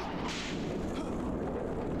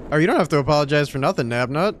 Oh, you don't have to apologize for nothing,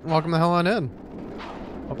 Nabnut. Welcome the hell on in.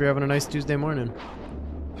 Hope you're having a nice Tuesday morning.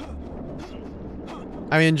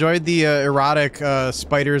 I enjoyed the erotic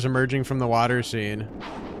spiders emerging from the water scene.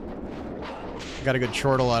 Got a good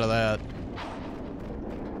chortle out of that.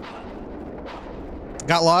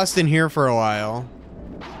 Got lost in here for a while.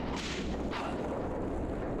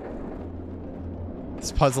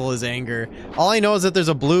 This puzzle is anger. All I know is that there's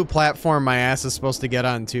a blue platform my ass is supposed to get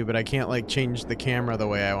onto, but I can't, like, change the camera the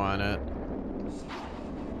way I want it.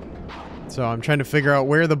 So I'm trying to figure out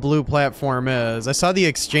where the blue platform is. I saw the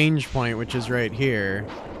exchange point, which is right here.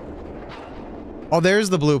 Oh, there's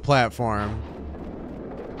the blue platform.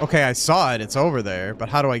 Okay, I saw it. It's over there. But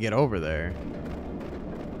how do I get over there?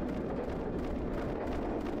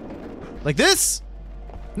 Like this?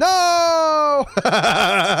 No!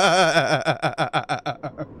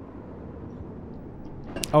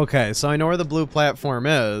 Okay, so I know where the blue platform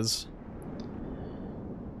is.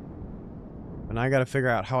 And I gotta figure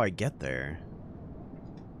out how I get there.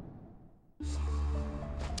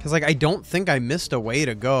 Because, like, I don't think I missed a way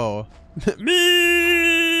to go.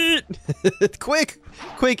 Meat! Quick!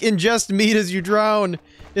 Quick, ingest meat as you drown.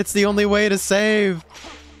 It's the only way to save.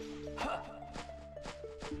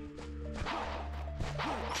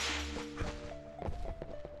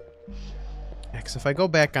 Because if I go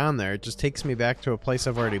back on there, it just takes me back to a place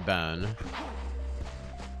I've already been.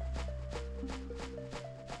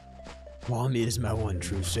 Wall meat is my one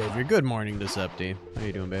true savior. Good morning, Decepti. How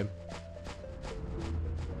you doing, babe?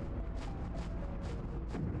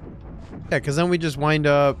 Yeah, because then we just wind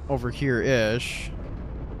up over here-ish.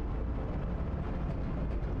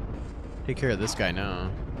 Take care of this guy now.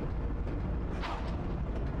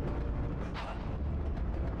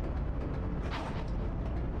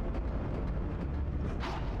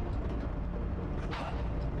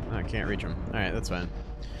 Oh, I can't reach him. Alright, that's fine.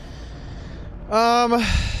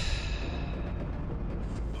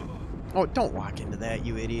 Oh, don't walk into that,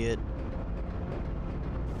 you idiot.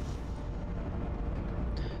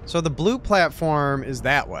 So the blue platform is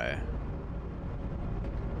that way.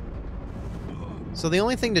 So the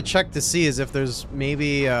only thing to check to see is if there's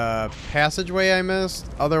maybe a passageway I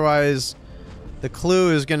missed. Otherwise, the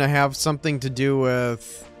clue is going to have something to do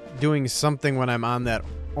with doing something when I'm on that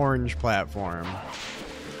orange platform.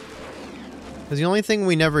 Because the only thing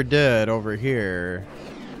we never did over here...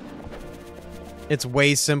 It's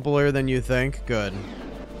way simpler than you think. Good.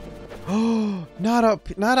 Oh, not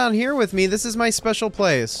on here with me. This is my special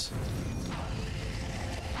place.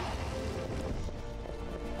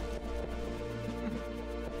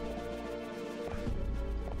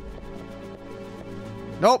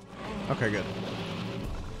 Nope. Okay, good.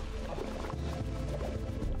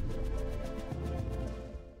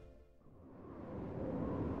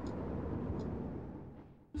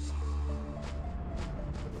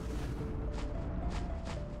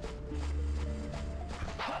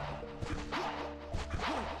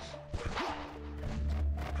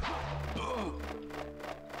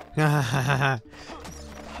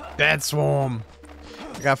 Bat swarm.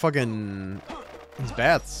 I got fucking these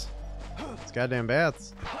bats. These goddamn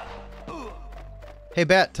bats. Hey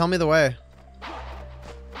bat, tell me the way.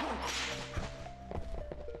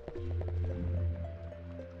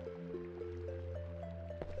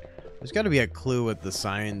 There's got to be a clue with the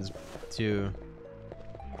signs too.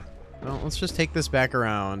 Well, let's just take this back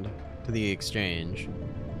around to the exchange.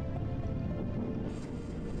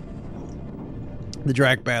 The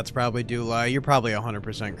Drac bats probably do lie. You're probably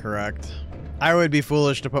 100% correct. I would be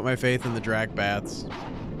foolish to put my faith in the Drac bats.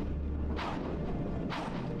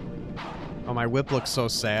 Oh, my whip looks so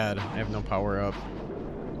sad. I have no power up.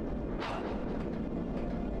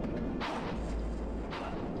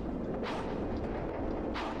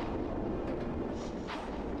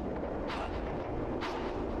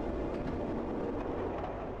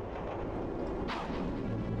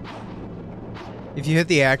 If you hit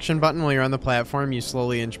the action button while you're on the platform, you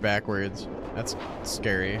slowly inch backwards. That's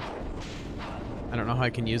scary. I don't know how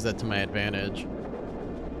I can use that to my advantage.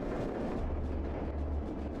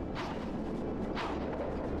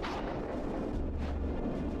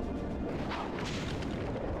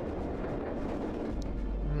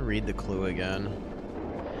 I'm gonna read the clue again.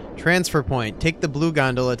 Transfer point. Take the blue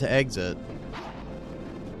gondola to exit.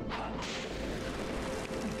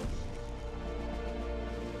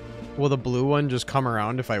 Will the blue one just come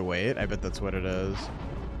around if I wait? I bet that's what it is.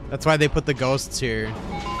 That's why they put the ghosts here.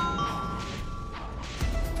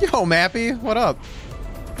 Yo, Mappy, what up?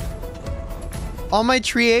 All my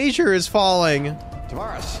treasure is falling.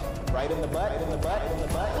 Tavares, right in the butt, right in the butt, right in the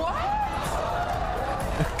butt. What?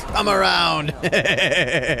 Come around.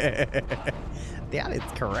 That is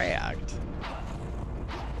correct.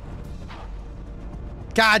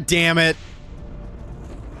 God damn it.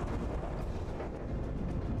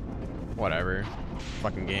 Whatever.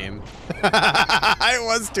 Fucking game. It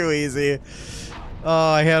was too easy.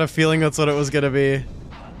 Oh, I had a feeling that's what it was gonna be.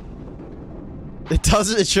 It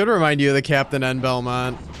does. It should remind you of the Captain N.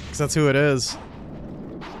 Belmont, because that's who it is.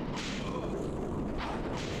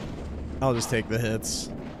 I'll just take the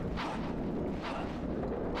hits.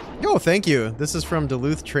 Yo, thank you. This is from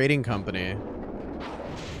Duluth Trading Company.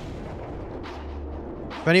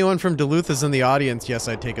 If anyone from Duluth is in the audience, yes,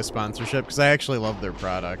 I'd take a sponsorship, because I actually love their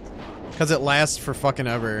product. Because it lasts for fucking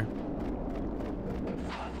ever.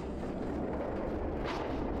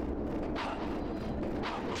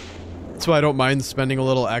 That's why I don't mind spending a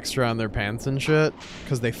little extra on their pants and shit,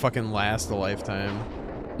 because they fucking last a lifetime.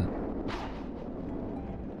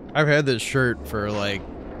 I've had this shirt for like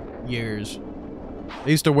years. I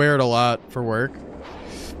used to wear it a lot for work.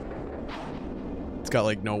 It's got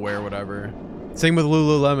like no wear, whatever. Same with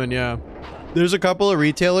Lululemon, yeah. There's a couple of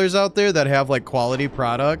retailers out there that have like quality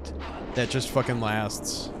product that just fucking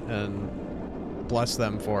lasts, and bless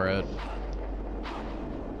them for it.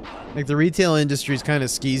 Like, the retail industry is kind of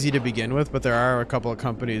skeezy to begin with, but there are a couple of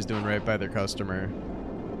companies doing right by their customer.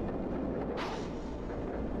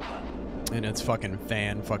 And it's fucking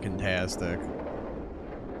fan-fucking-tastic.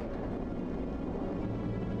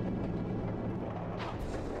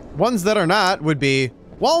 Ones that are not would be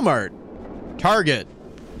Walmart, Target,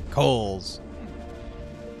 Kohl's.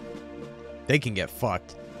 They can get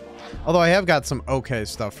fucked. Although I have got some okay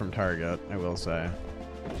stuff from Target, I will say.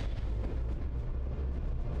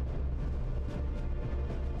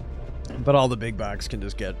 But all the big box can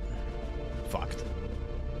just get fucked.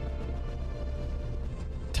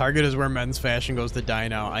 Target is where men's fashion goes to die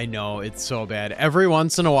now. I know, it's so bad. Every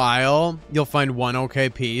once in a while, you'll find one okay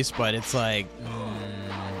piece, but it's like,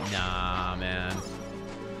 nah, man.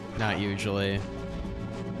 Not usually.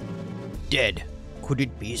 Dead. Could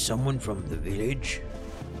it be someone from the village?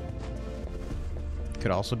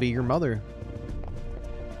 Could also be your mother.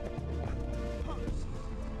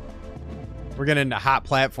 We're getting into hot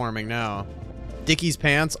platforming now. Dickies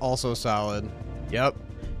pants, also solid. Yep.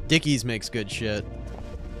 Dickies makes good shit.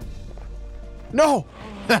 No!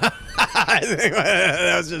 that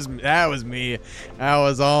was me. That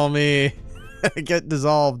was all me. Get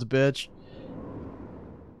dissolved, bitch.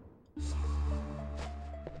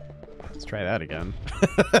 Let's try that again.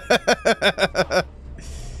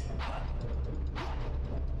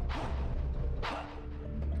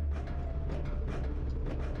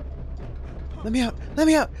 Let me out! Let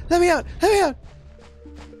me out! Let me out! Let me out!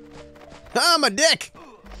 Ah, my dick!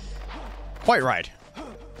 Quite right.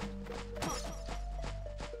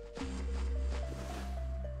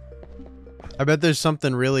 I bet there's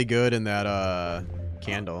something really good in that,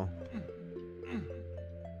 candle.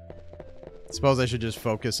 Suppose I should just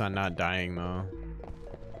focus on not dying, though.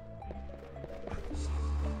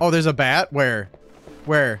 Oh, there's a bat? Where?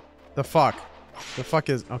 Where? The fuck? The fuck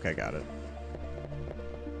is... Okay, got it.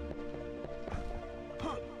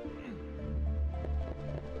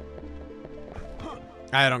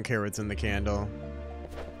 I don't care what's in the candle.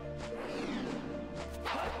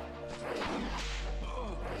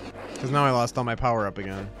 Because now I lost all my power up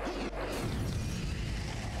again.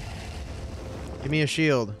 Give me a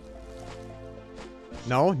shield.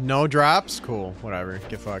 No? No drops? Cool. Whatever.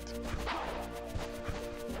 Get fucked.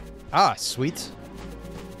 Ah, sweet.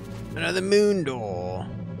 Another moon door.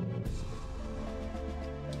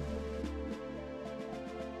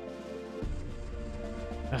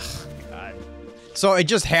 Ugh, God. So it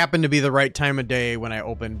just happened to be the right time of day when I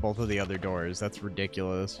opened both of the other doors. That's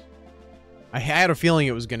ridiculous. I had a feeling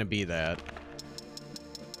it was going to be that.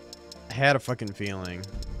 I had a fucking feeling.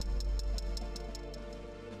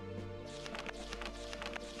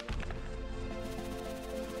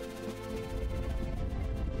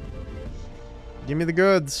 Give me the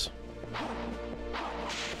goods.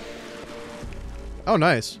 Oh,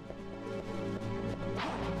 nice.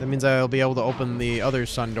 That means I'll be able to open the other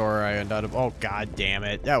sun door I ended up... Oh, god damn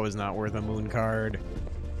it. That was not worth a moon card.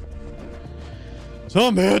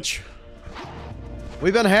 Son bitch.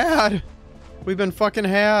 We've been had. We've been fucking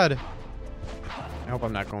had. I hope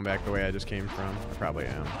I'm not going back the way I just came from. I probably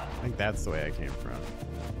am. I think that's the way I came from.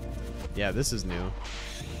 Yeah, this is new.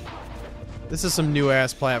 This is some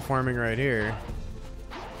new-ass platforming right here.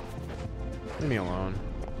 Leave me alone.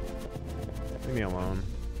 Leave me alone.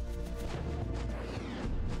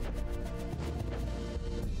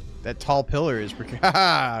 That tall pillar is...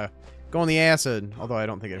 Haha! Go on the acid. Although I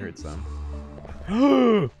don't think it hurts them.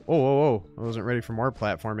 Whoa, whoa, whoa. I wasn't ready for more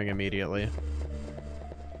platforming immediately.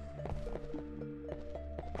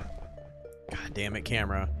 God damn it,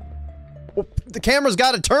 camera. Oh, the camera's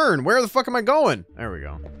got to turn. Where the fuck am I going? There we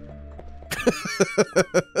go.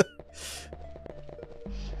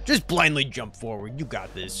 Just blindly jump forward. You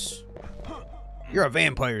got this. You're a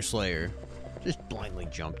vampire slayer. Just blindly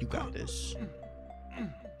jump. You got this.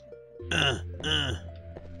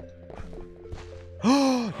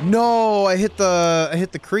 No, I hit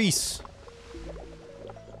the crease.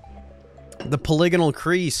 The polygonal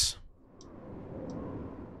crease.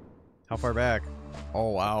 How far back? Oh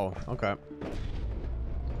wow. Okay.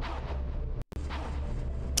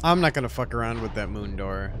 I'm not gonna fuck around with that moon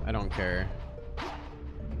door. I don't care.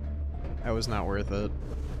 That was not worth it.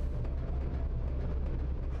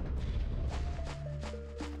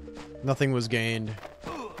 Nothing was gained.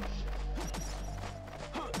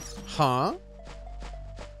 Huh?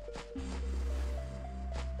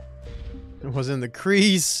 It was in the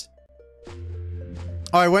crease.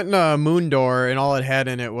 Oh, I went in a moon door and all it had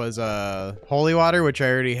in it was holy water, which I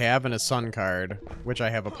already have, and a sun card, which I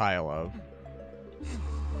have a pile of.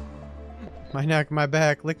 My neck, my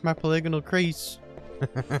back, lick my polygonal crease.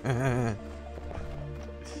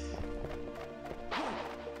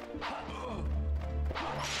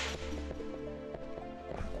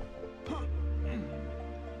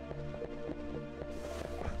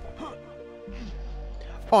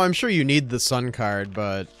 Oh, I'm sure you need the sun card,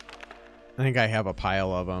 but I think I have a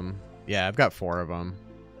pile of them. Yeah, I've got 4 of them.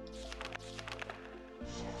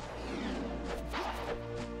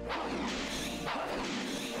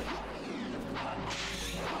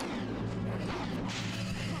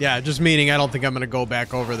 Yeah, just meaning I don't think I'm going to go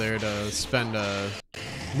back over there to spend a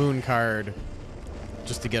moon card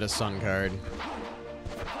just to get a sun card.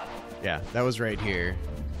 Yeah, that was right here.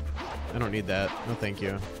 I don't need that. No, thank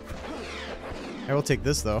you. I will take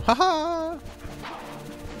this, though. Haha!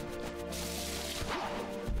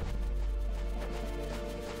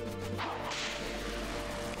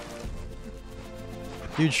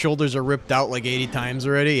 Dude's shoulders are ripped out like 80 times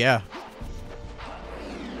already? Yeah.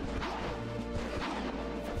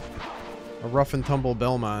 A rough and tumble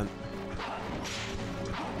Belmont.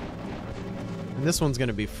 And this one's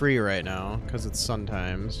gonna be free right now, because it's sun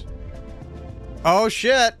times. Oh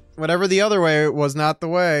shit! Whatever the other way was not the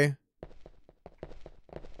way.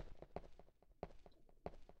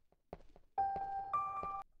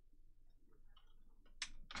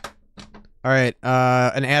 Alright,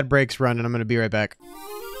 an ad break's running. I'm gonna be right back.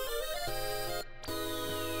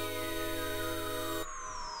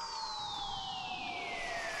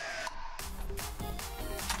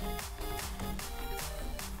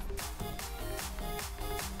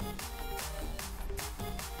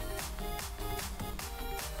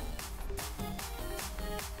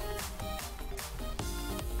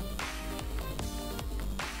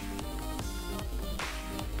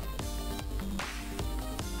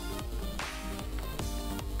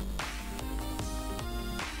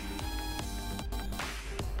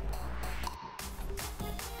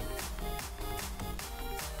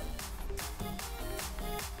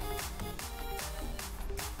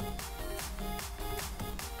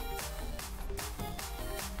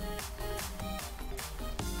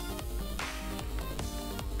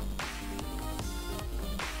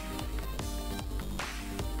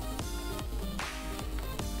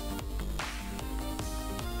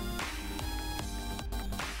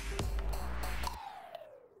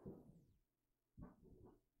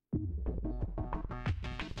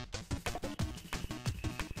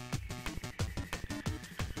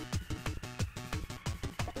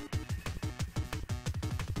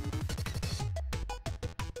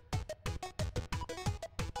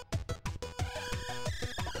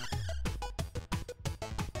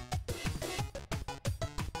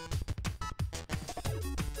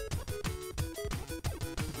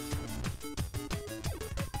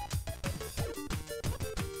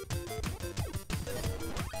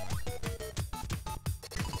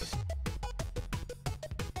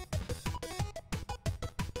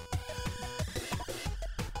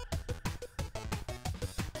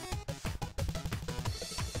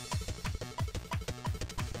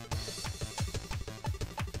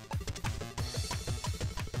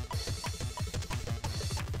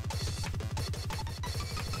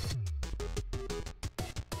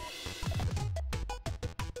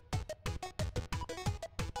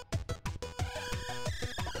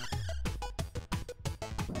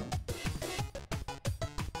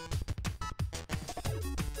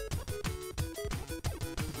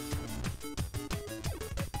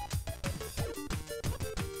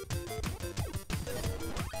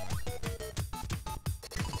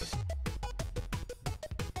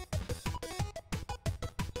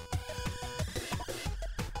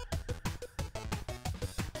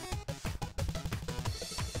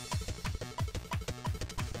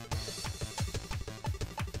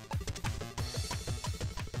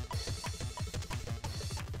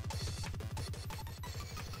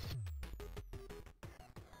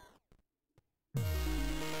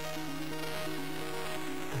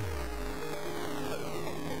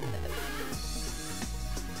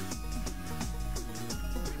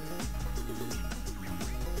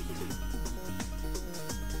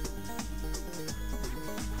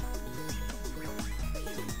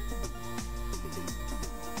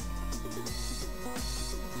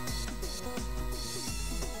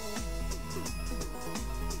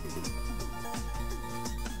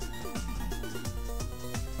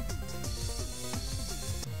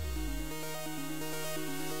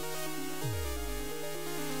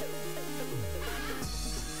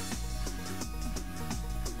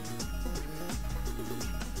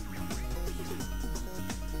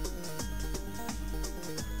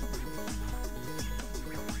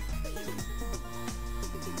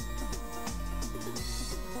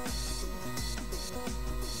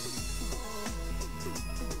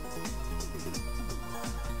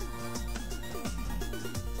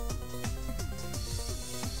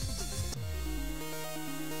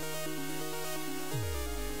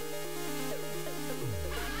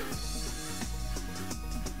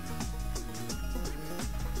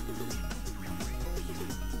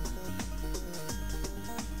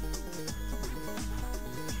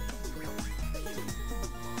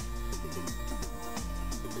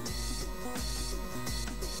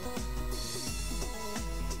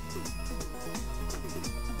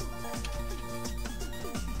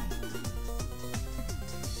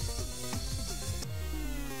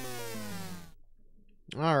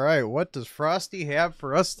 All right, what does Frosty have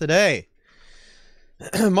for us today?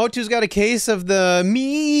 Motu's got a case of the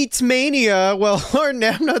meat mania. Well, Lord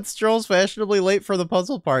Namnut strolls fashionably late for the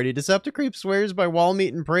puzzle party. Decepticreep swears by wall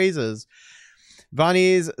meat and praises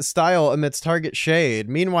Vani's style amidst target shade.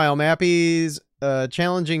 Meanwhile, Mappy's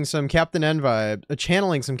channeling some Captain N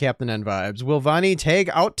vibes. Will Vani tag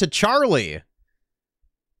out to Charlie?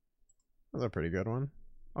 That's a pretty good one.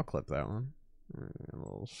 I'll clip that one. A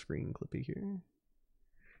little screen clippy here.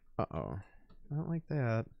 Uh-oh. I don't like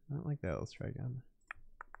that. I don't like that. Let's try again.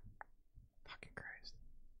 Fucking Christ.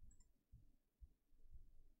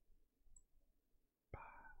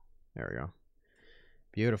 There we go.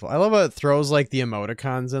 Beautiful. I love how it throws like the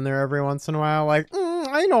emoticons in there every once in a while. Like,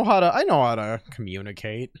 I know how to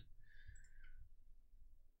communicate.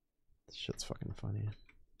 This shit's fucking funny.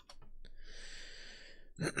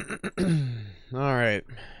 All right.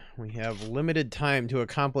 We have limited time to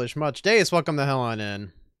accomplish much. Deus, welcome the hell on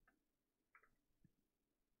in.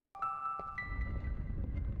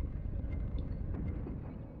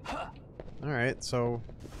 All right, so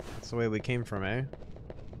that's the way we came from, eh?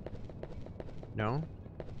 No?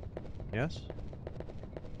 Yes?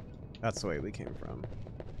 That's the way we came from.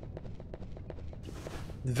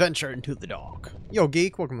 Venture into the dark. Yo,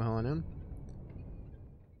 Geek, welcome the hell on in.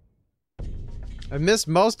 I missed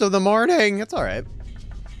most of the morning. It's all right.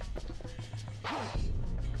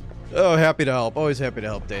 Oh, happy to help. Always happy to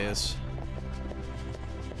help, Deus.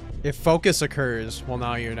 If focus occurs, well,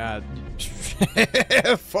 now you're not.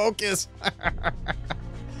 Focus.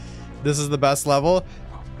 This is the best level.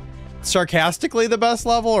 Sarcastically the best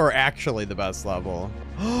level or actually the best level?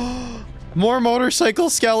 More motorcycle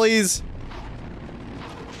skellies.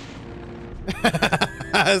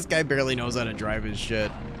 This guy barely knows how to drive his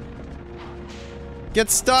shit.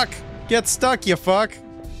 Get stuck. Get stuck, you fuck.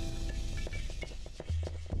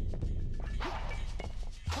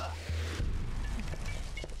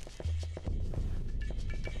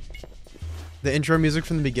 The intro music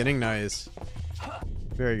from the beginning, nice.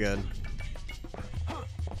 Very good.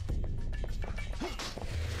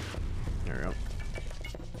 There we go.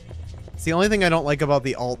 It's the only thing I don't like about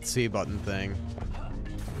the Alt-C button thing.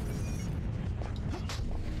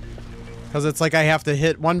 Because it's like I have to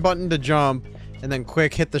hit one button to jump, and then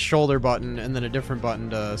quick hit the shoulder button, and then a different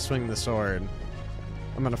button to swing the sword.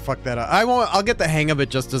 I'm gonna fuck that up. I'll get the hang of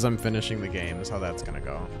it just as I'm finishing the game, is how that's gonna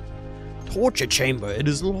go. Torture chamber, it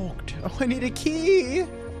is locked. Oh, I need a key.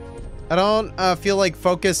 I don't feel like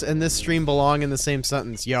focus and this stream belong in the same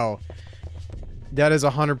sentence. Yo, that is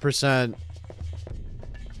 100%.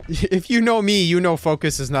 If you know me, you know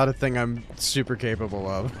focus is not a thing I'm super capable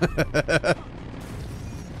of.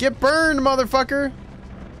 Get burned, motherfucker.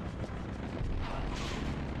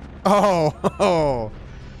 Oh,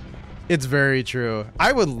 it's very true.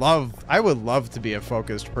 I would love to be a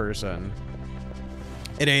focused person.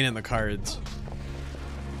 It ain't in the cards.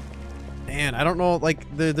 Man, I don't know, like,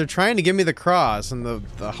 they're trying to give me the cross, and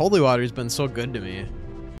the holy water's been so good to me.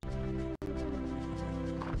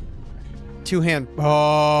 Two-hand...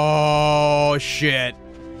 Oh, shit.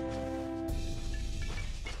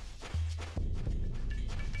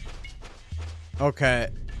 Okay.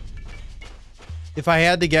 If I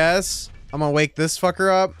had to guess, I'm gonna wake this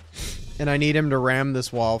fucker up, and I need him to ram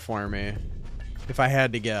this wall for me. If I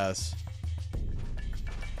had to guess.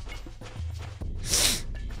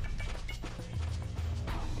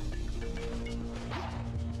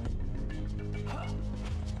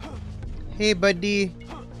 Hey, buddy.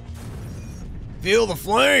 Feel the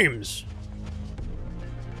flames.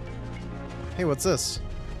 Hey, what's this?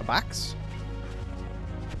 A box?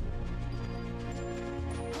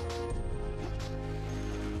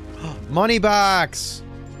 Money box.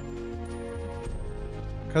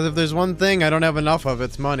 Because if there's one thing I don't have enough of,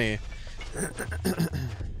 it's money.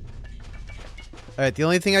 Alright, the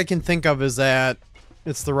only thing I can think of is that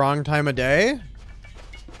it's the wrong time of day.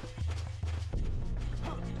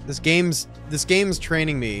 This game's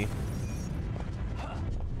training me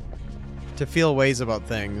to feel ways about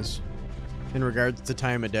things in regards to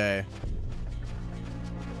time of day.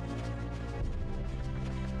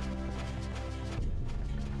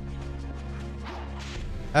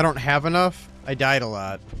 I don't have enough. I died a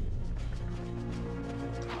lot.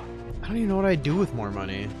 I don't even know what I'd do with more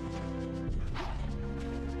money.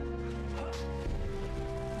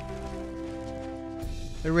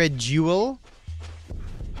 A red jewel.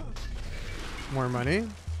 More money.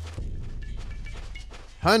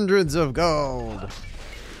 Hundreds of gold.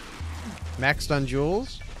 Maxed on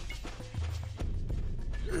jewels.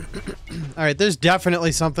 Alright, there's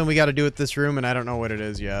definitely something we gotta do with this room, and I don't know what it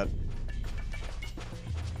is yet.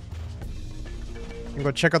 I'm gonna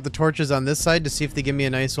go check out the torches on this side to see if they give me a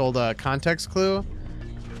nice old context clue.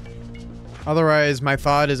 Otherwise, my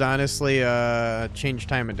thought is honestly change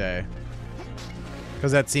time of day.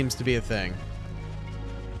 Because that seems to be a thing.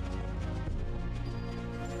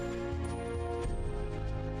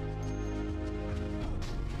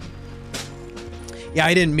 Yeah,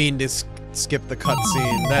 I didn't mean to skip the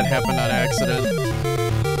cutscene. That happened on accident.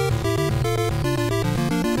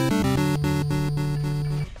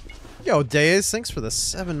 Yo, Days, thanks for the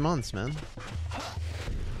 7 months, man.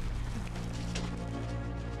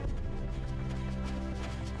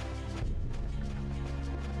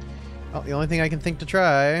 Well, the only thing I can think to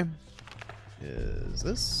try is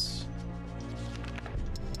this.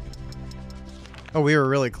 Oh, we were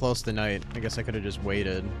really close to night. I guess I could have just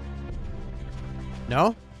waited.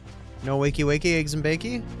 No? No wakey wakey, eggs and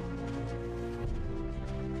bakey?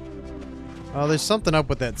 Oh, there's something up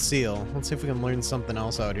with that seal. Let's see if we can learn something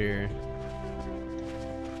else out here.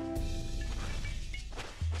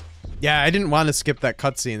 Yeah, I didn't want to skip that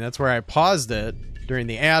cutscene. That's where I paused it during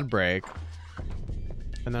the ad break.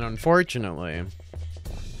 And then unfortunately,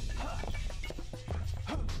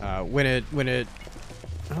 when it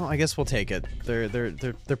well, I guess we'll take it.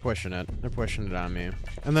 They're pushing it. They're pushing it on me.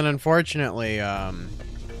 And then unfortunately,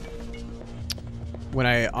 when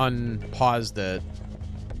I unpaused it,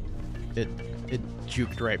 it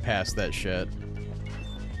juked right past that shit.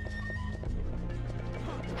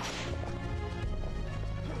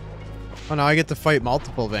 Oh, now I get to fight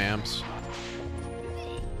multiple vamps.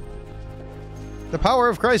 The power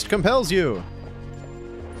of Christ compels you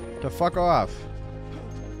to fuck off.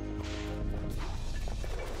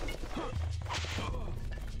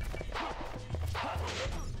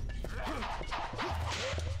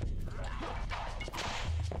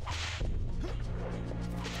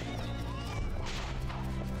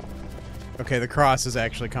 Okay, the cross is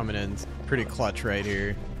actually coming in pretty clutch right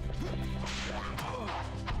here.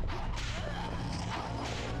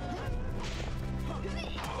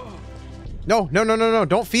 No, no, no, no, no.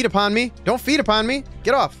 Don't feed upon me. Don't feed upon me.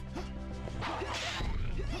 Get off.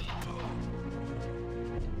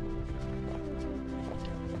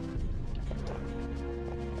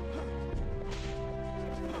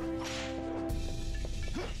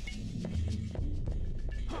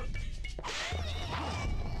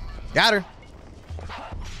 Got her.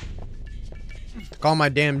 Took all my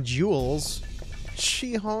damn jewels.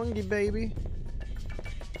 She hungry, baby.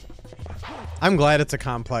 I'm glad it's a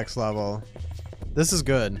complex level. This is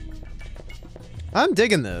good. I'm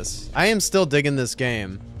digging this. I am still digging this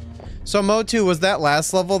game. So Motu, was that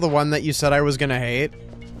last level the one that you said I was gonna hate?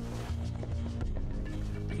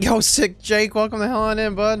 Yo, sick Jake, welcome the hell on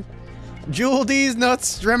in, bud. Jewel D's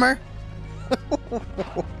nuts, Strimmer.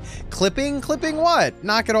 Clipping? Clipping what?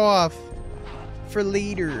 Knock it off. For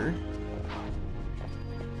later.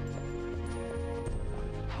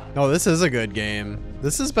 Oh, this is a good game.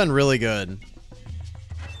 This has been really good.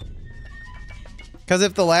 Because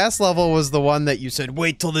if the last level was the one that you said,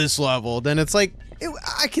 wait till this level, then it's like,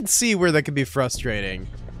 I could see where that could be frustrating.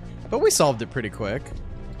 But we solved it pretty quick.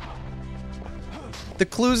 The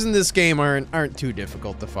clues in this game aren't too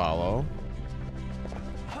difficult to follow.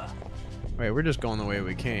 Wait, we're just going the way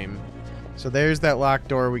we came. So there's that locked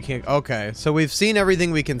door we can't... Okay, so we've seen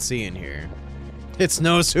everything we can see in here. It's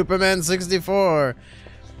no Superman 64!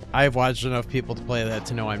 I've watched enough people to play that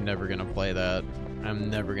to know I'm never gonna play that. I'm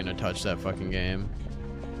never gonna touch that fucking game.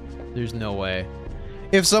 There's no way.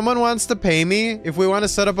 If someone wants to pay me, if we want to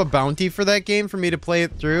set up a bounty for that game for me to play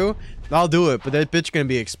it through, I'll do it, but that bitch gonna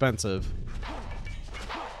be expensive.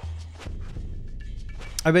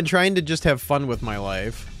 I've been trying to just have fun with my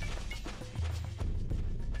life.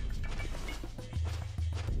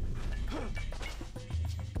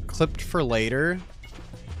 Clipped for later.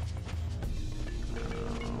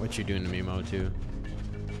 What you doing to me, Motu?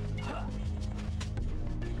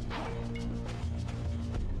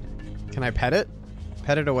 Can I pet it?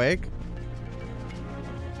 Pet it awake?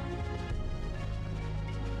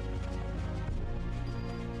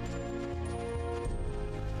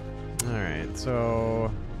 Alright,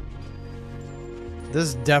 so...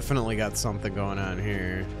 This definitely got something going on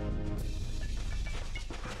here.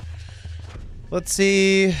 Let's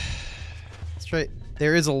see... Let's try...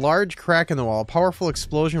 There is a large crack in the wall. A powerful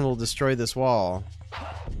explosion will destroy this wall.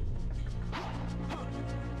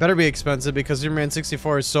 Better be expensive because Superman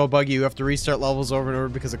 64 is so buggy you have to restart levels over and over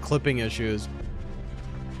because of clipping issues.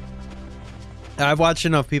 I've watched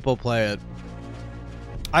enough people play it.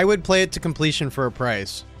 I would play it to completion for a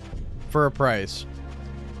price. For a price.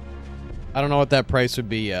 I don't know what that price would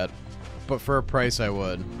be yet, but for a price I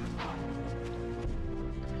would.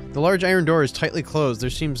 The large iron door is tightly closed. There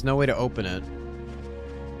seems no way to open it.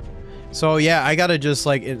 So yeah, I gotta just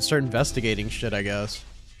like start investigating shit, I guess.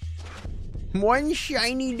 One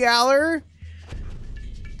shiny dollar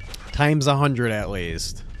times 100 at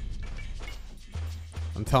least.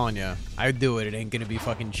 I'm telling you, I'd do it. It ain't gonna be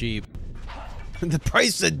fucking cheap. The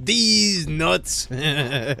price of these nuts.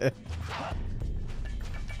 It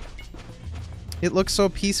looks so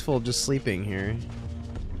peaceful just sleeping here.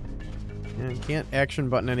 Yeah, can't action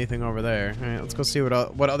button anything over there. All right, let's go see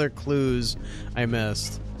what other clues I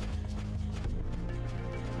missed.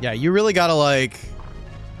 Yeah, you really gotta like...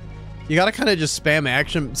 You gotta kind of just spam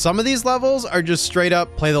action. Some of these levels are just straight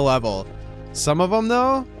up play the level. Some of them,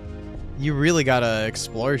 though, you really gotta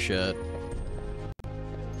explore shit.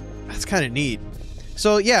 That's kind of neat.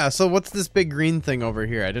 So, yeah, so what's this big green thing over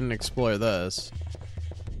here? I didn't explore this.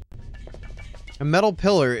 A metal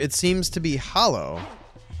pillar. It seems to be hollow.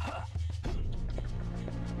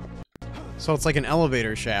 So it's like an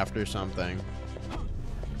elevator shaft or something.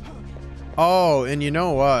 Oh, and you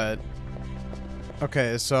know what?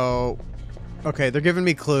 Okay, so... Okay, they're giving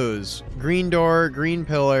me clues. Green door, green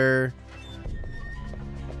pillar.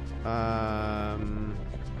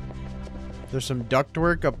 There's some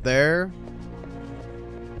ductwork up there.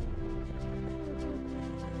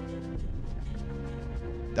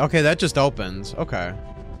 Okay, that just opens. Okay.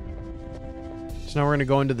 So now we're gonna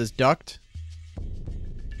go into this duct.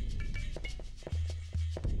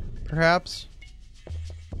 Perhaps?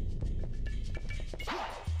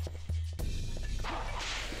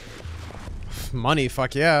 Money,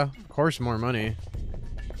 fuck yeah. Of course more money.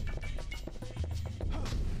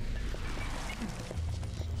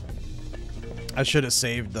 I should have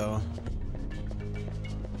saved, though.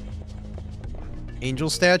 Angel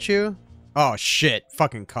statue? Oh, shit.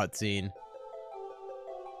 Fucking cutscene.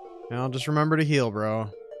 Well, just remember to heal, bro.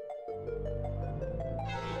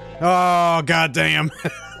 Oh, goddamn.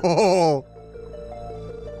 Oh.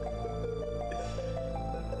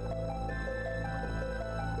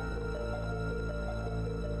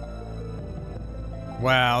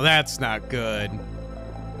 Wow, that's not good.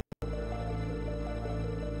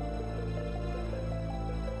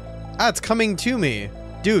 Ah, it's coming to me.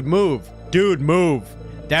 Dude, move. Dude, move.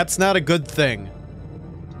 That's not a good thing.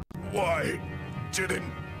 Why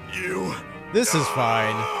didn't you? This is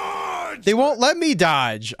fine. They won't let me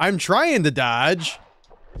dodge. I'm trying to dodge.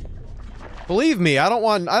 Believe me, I don't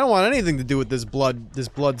want anything to do with this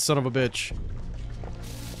blood son of a bitch.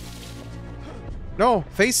 No,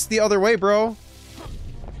 face the other way, bro.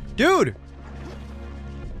 Dude!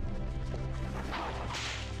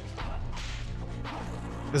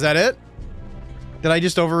 Is that it? Did I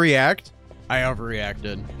just overreact? I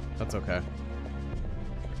overreacted. That's okay.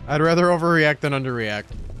 I'd rather overreact than underreact.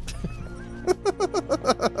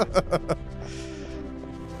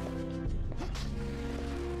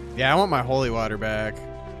 Yeah, I want my holy water back.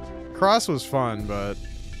 Cross was fun, but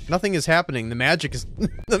nothing is happening. The magic is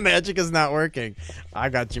the magic is not working. I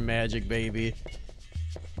got your magic, baby.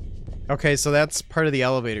 Okay, so that's part of the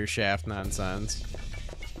elevator shaft nonsense.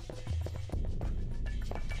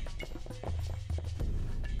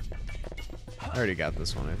 I already got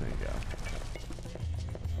this one, I think, yeah.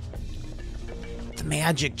 The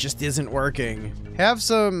magic just isn't working. Have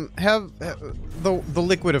the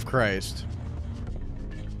liquid of Christ.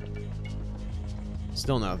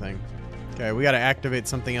 Still nothing. Okay, we gotta activate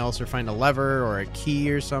something else or find a lever or a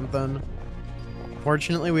key or something.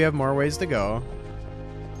 Fortunately, we have more ways to go.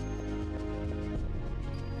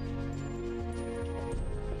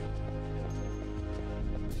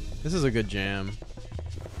 This is a good jam.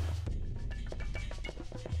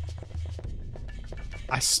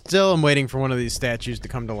 I still am waiting for one of these statues to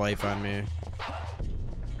come to life on me.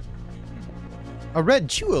 A red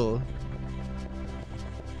jewel.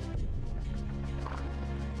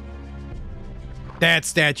 That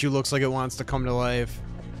statue looks like it wants to come to life.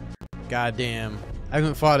 God damn. I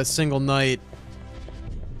haven't fought a single knight.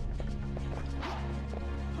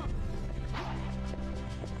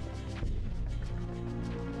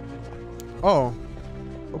 Oh.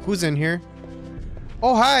 Who's in here?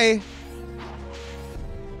 Oh, hi.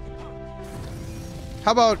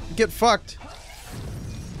 How about get fucked?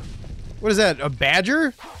 What is that? A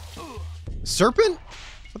badger? A serpent?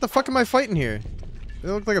 What the fuck am I fighting here? They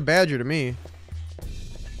look like a badger to me.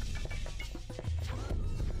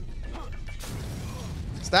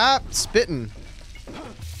 Stop spitting.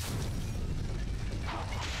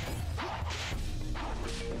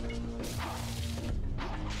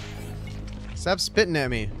 Stop spitting at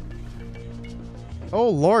me. Oh,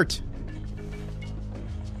 Lord.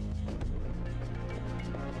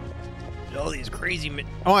 All these crazy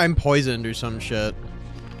oh, I'm poisoned or some shit.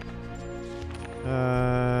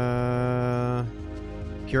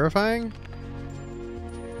 Purifying?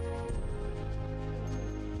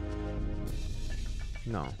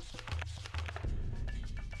 No.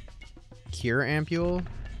 Cure ampule?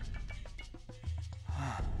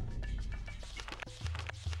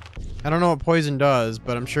 I don't know what poison does,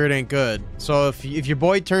 but I'm sure it ain't good. So if your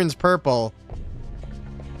boy turns purple,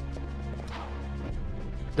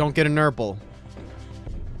 don't get a nurple.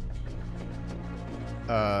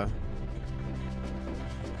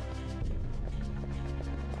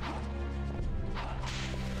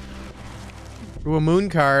 Ooh, a moon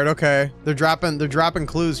card. Okay, they're dropping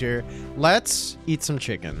clues here. Let's eat some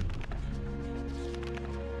chicken.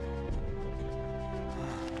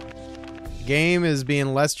 Game is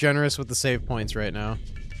being less generous with the save points right now.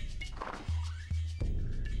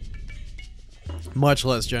 Much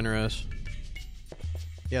less generous.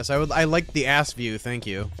 Yes, I like the ass view, thank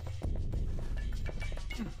you.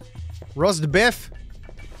 Roast beef.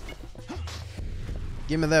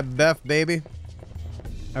 Give me that beef, baby.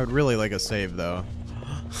 I would really like a save, though.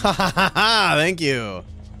 Ha ha ha ha! Thank you!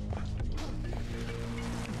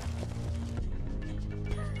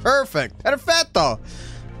 Perfect! Perfetto!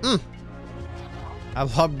 I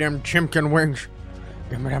love them chimkin wings.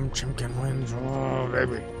 Give me them chimkin wings. Oh,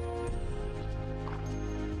 baby.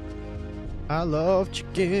 I love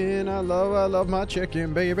chicken. I love my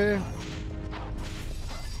chicken, baby.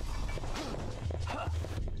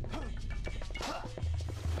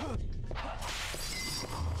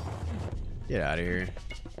 Get out of here,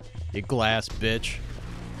 you glass bitch.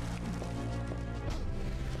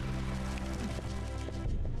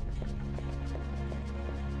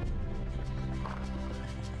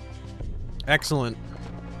 Excellent.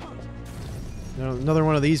 Another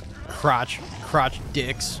one of these crotch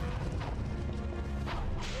dicks.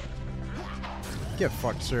 Get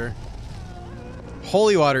fucked, sir.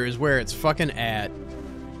 Holy water is where it's fucking at.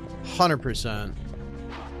 100%.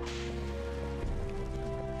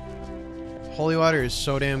 Holy water is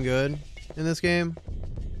so damn good in this game.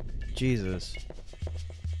 Jesus.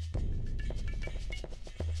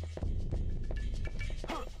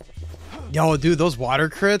 Yo, dude, those water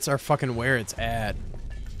crits are fucking where it's at.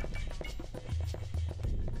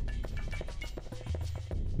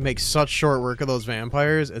 Make such short work of those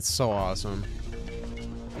vampires. It's so awesome.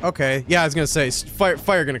 Okay, yeah, I was gonna say,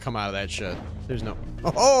 fire gonna come out of that shit. There's no...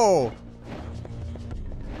 Oh!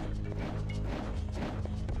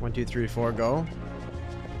 1, 2, 3, 4, go.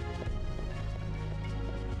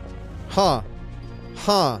 Huh.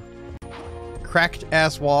 Huh. Cracked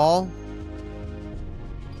ass wall.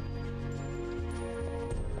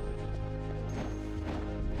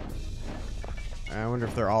 I wonder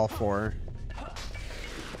if they're all 4.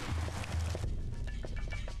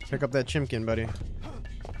 Pick up that chimkin, buddy.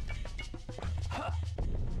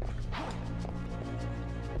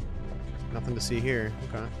 Nothing to see here.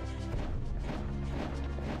 Okay.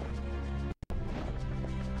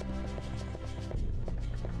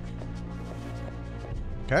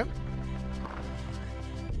 Okay.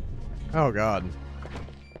 Oh, God.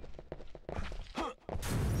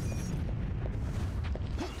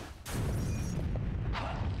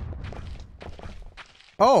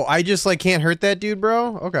 Oh, I just, like, can't hurt that dude,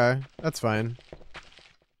 bro? Okay, that's fine.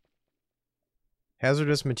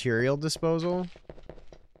 Hazardous material disposal?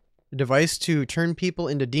 A device to turn people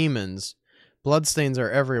into demons. Bloodstains are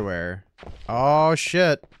everywhere. Oh,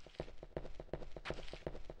 shit.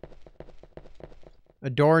 A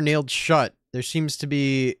door nailed shut. There seems to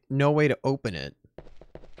be no way to open it.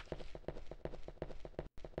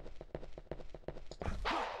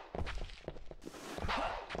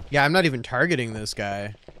 Yeah, I'm not even targeting this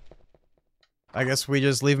guy. I guess we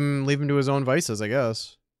just leave him to his own vices, I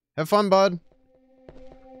guess. Have fun, bud.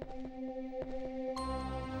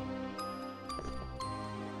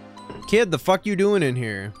 Kid, the fuck you doing in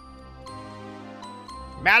here?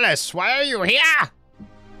 Malice, why are you here?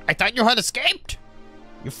 I thought you had escaped.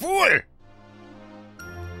 You fool!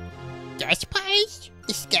 Despise?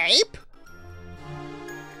 Escape?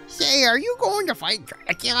 Say, are you going to fight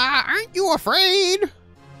Dracula? Aren't you afraid?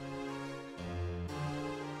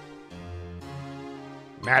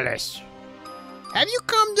 Malice. Have you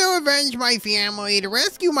come to avenge my family, to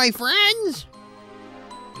rescue my friends?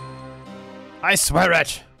 I swear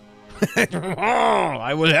it.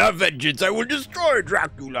 I will have vengeance. I will destroy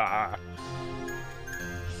Dracula.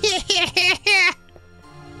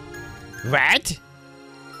 What?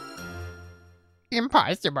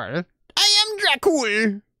 Impossible. I am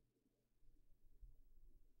Dracula.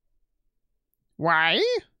 Why?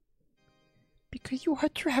 Because you are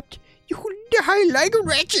trapped. You will die like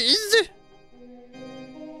wretches.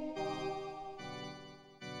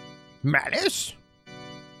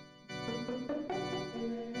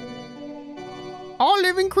 All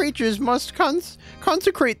living creatures must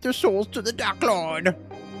consecrate their souls to the Dark Lord.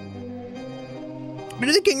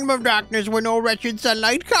 Into the kingdom of darkness where no wretched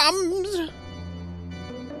sunlight comes.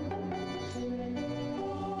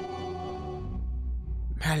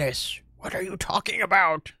 Malice, what are you talking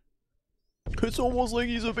about? It's almost like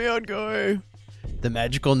he's a bad guy. The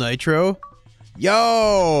magical nitro?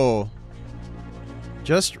 Yo!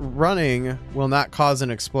 Just running will not cause an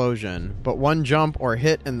explosion, but one jump or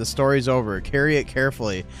hit and the story's over. Carry it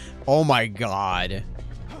carefully. Oh my god.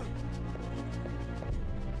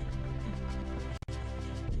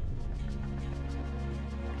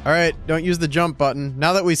 Alright, don't use the jump button.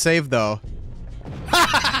 Now that we saved, though.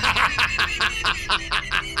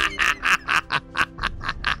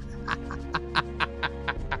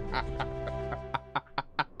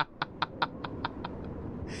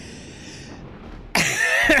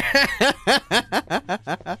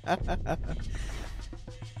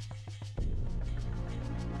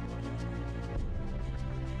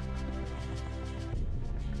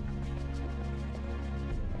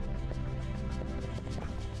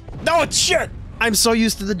 No, shit! I'm so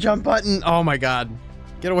used to the jump button. Oh my god.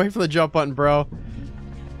 Get away from the jump button, bro.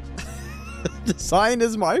 Design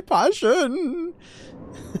is my passion.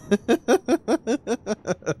 This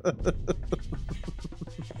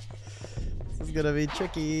is gonna be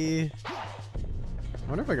tricky. I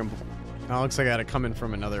wonder if I can... Oh, looks like I gotta come in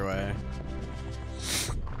from another way.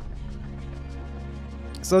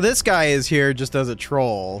 So this guy is here just as a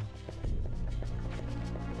troll.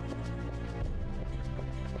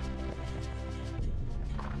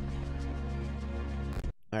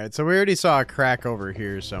 Alright, so we already saw a crack over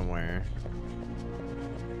here somewhere.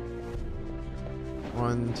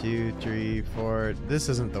 1, 2, 3, 4. This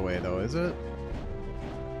isn't the way though, is it?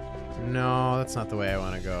 No, that's not the way I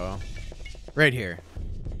want to go. Right here.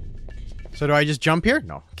 So do I just jump here?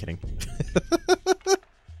 No, kidding.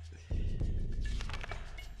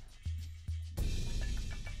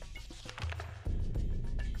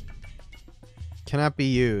 Cannot be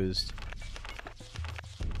used.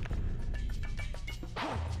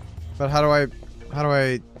 But how do I...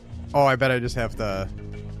 Oh, I bet I just have to...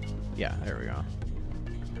 Yeah, there we go.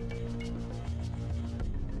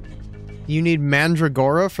 You need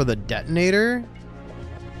Mandragora for the detonator?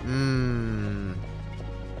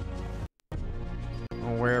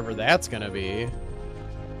 Well, wherever that's gonna be.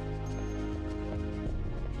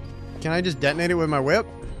 Can I just detonate it with my whip?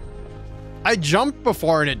 I jumped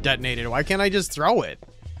before and it detonated. Why can't I just throw it?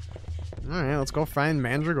 Alright, let's go find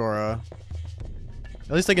Mandragora.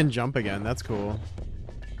 At least I can jump again. That's cool.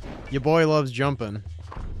 Your boy loves jumping.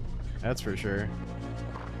 That's for sure.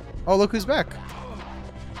 Oh, look who's back.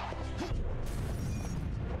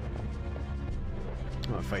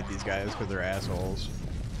 I'm gonna fight these guys because they're assholes.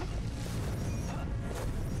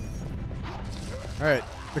 Alright,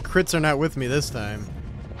 the crits are not with me this time.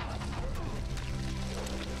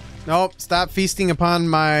 Nope, stop feasting upon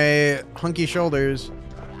my hunky shoulders.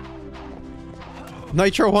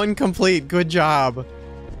 Nitro 1 complete, good job.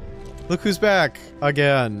 Look who's back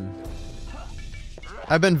again.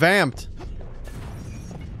 I've been vamped.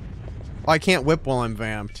 Oh, I can't whip while I'm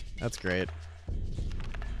vamped. That's great.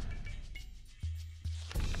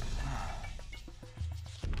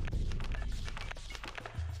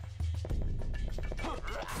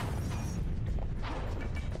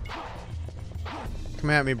 Come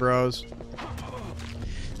at me, bros.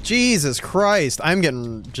 Jesus Christ, I'm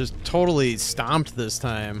getting just totally stomped this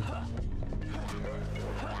time.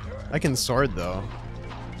 I can sword, though.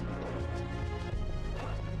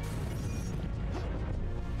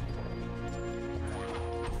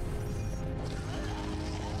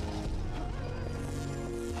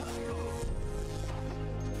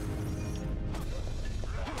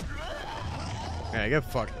 Yeah, get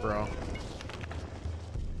fucked, bro.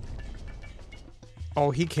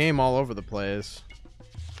 Oh, he came all over the place.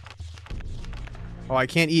 Oh, I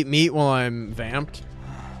can't eat meat while I'm vamped?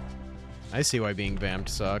 I see why being vamped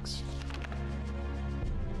sucks.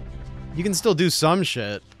 You can still do some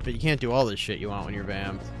shit, but you can't do all this shit you want when you're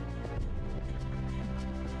vamped.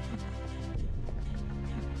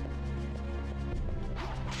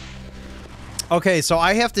 Okay, so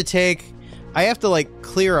I have to like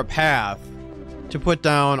clear a path to put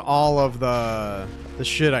down all of the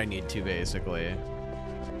shit I need to, basically.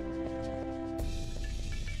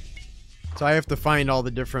 So I have to find all the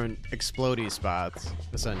different explodey spots,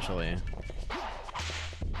 essentially.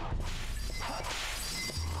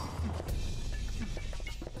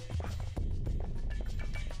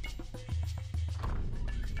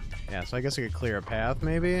 Yeah, so I guess I could clear a path,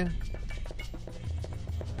 maybe?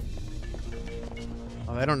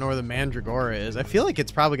 Oh, I don't know where the Mandragora is. I feel like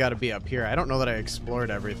it's probably got to be up here. I don't know that I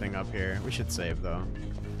explored everything up here. We should save, though.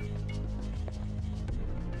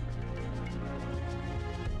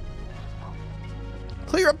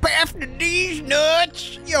 Clear a path to these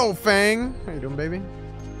nuts. Yo, Fang. How you doing, baby?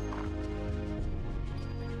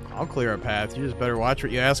 I'll clear a path. You just better watch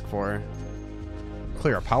what you ask for.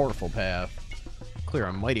 Clear a powerful path. Clear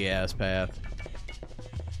a mighty-ass path.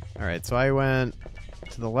 Alright, so I went...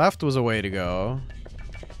 To the left was a way to go.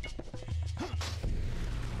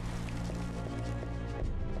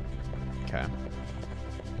 Okay.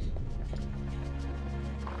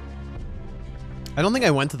 I don't think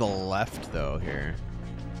I went to the left, though, here.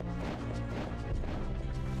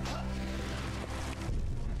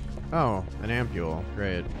 Oh, an ampule.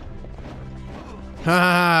 Great.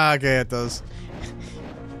 Ha! Okay, it does.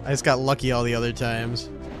 I just got lucky all the other times.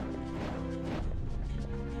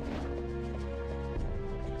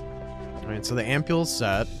 Alright, so the ampule's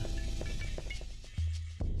set.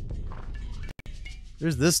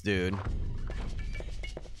 There's this dude.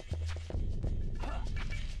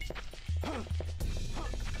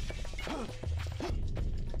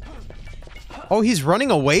 Oh, he's running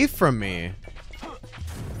away from me.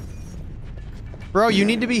 Bro, you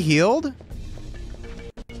need to be healed?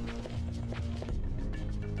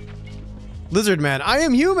 Lizard man, I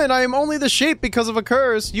am human. I am only the shape because of a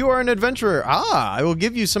curse. You are an adventurer. Ah, I will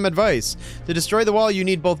give you some advice. To destroy the wall, you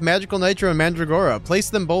need both magical nitro and mandragora. Place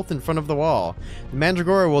them both in front of the wall. The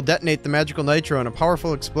mandragora will detonate the magical nitro in a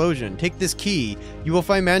powerful explosion. Take this key. You will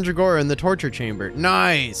find mandragora in the torture chamber.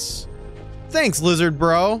 Nice. Thanks, lizard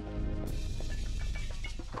bro.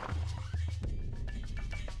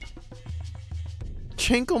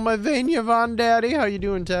 Janksylvania Von Daddy. How you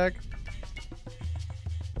doing, Tech?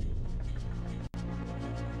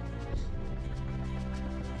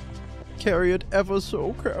 Carry it ever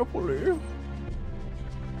so carefully.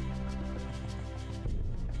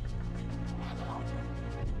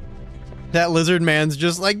 That lizard man's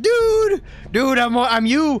just like, dude, I'm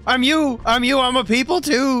you, I'm a people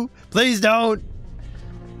too. Please don't.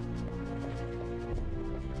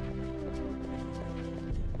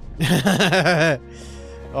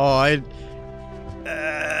 Oh, I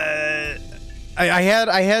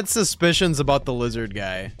had suspicions about the lizard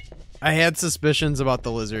guy.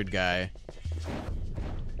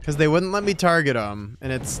 Because they wouldn't let me target him,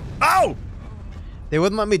 and it's... Oh! They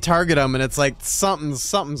wouldn't let me target him, and it's like,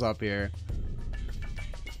 something's up here.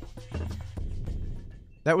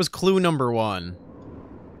 That was clue number 1.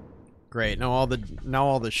 Great, now all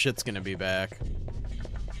the shit's gonna be back.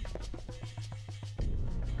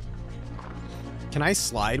 Can I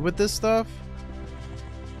slide with this stuff?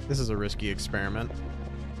 This is a risky experiment.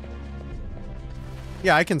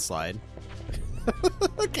 Yeah, I can slide.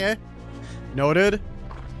 Okay. Noted.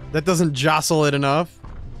 That doesn't jostle it enough.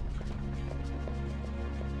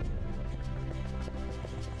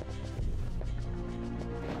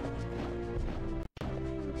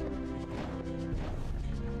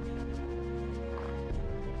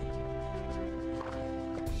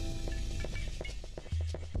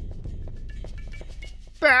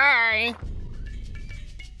 Bye.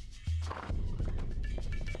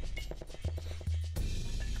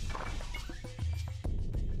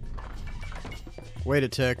 Wait a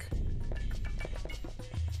tick.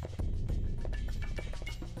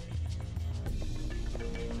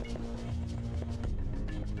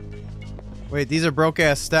 Wait, these are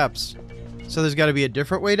broke-ass steps. So there's got to be a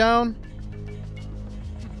different way down?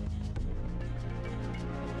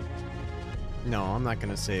 No, I'm not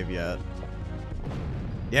gonna save yet.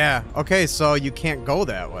 Yeah, okay, so you can't go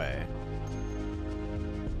that way.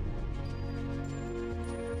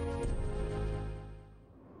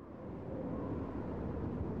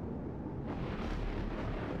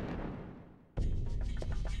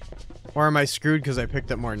 Or am I screwed because I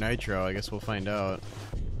picked up more nitro? I guess we'll find out.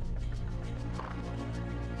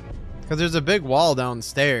 Because there's a big wall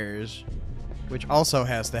downstairs, which also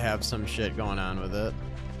has to have some shit going on with it.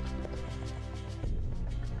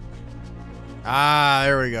 Ah,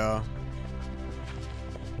 there we go.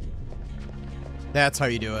 That's how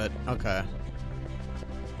you do it. Okay.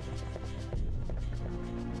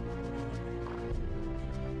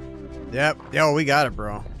 Yep. Yo, we got it,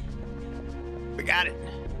 bro. We got it.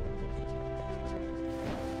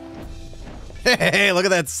 Hey, look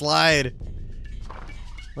at that slide.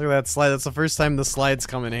 Look at that slide. That's the first time the slides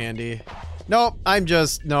come in handy. Nope,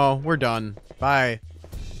 no, we're done. Bye.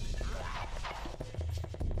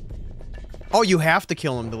 Oh, you have to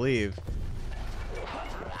kill him to leave.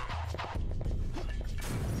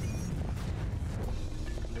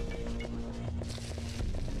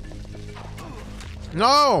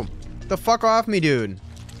 No! The fuck off me, dude.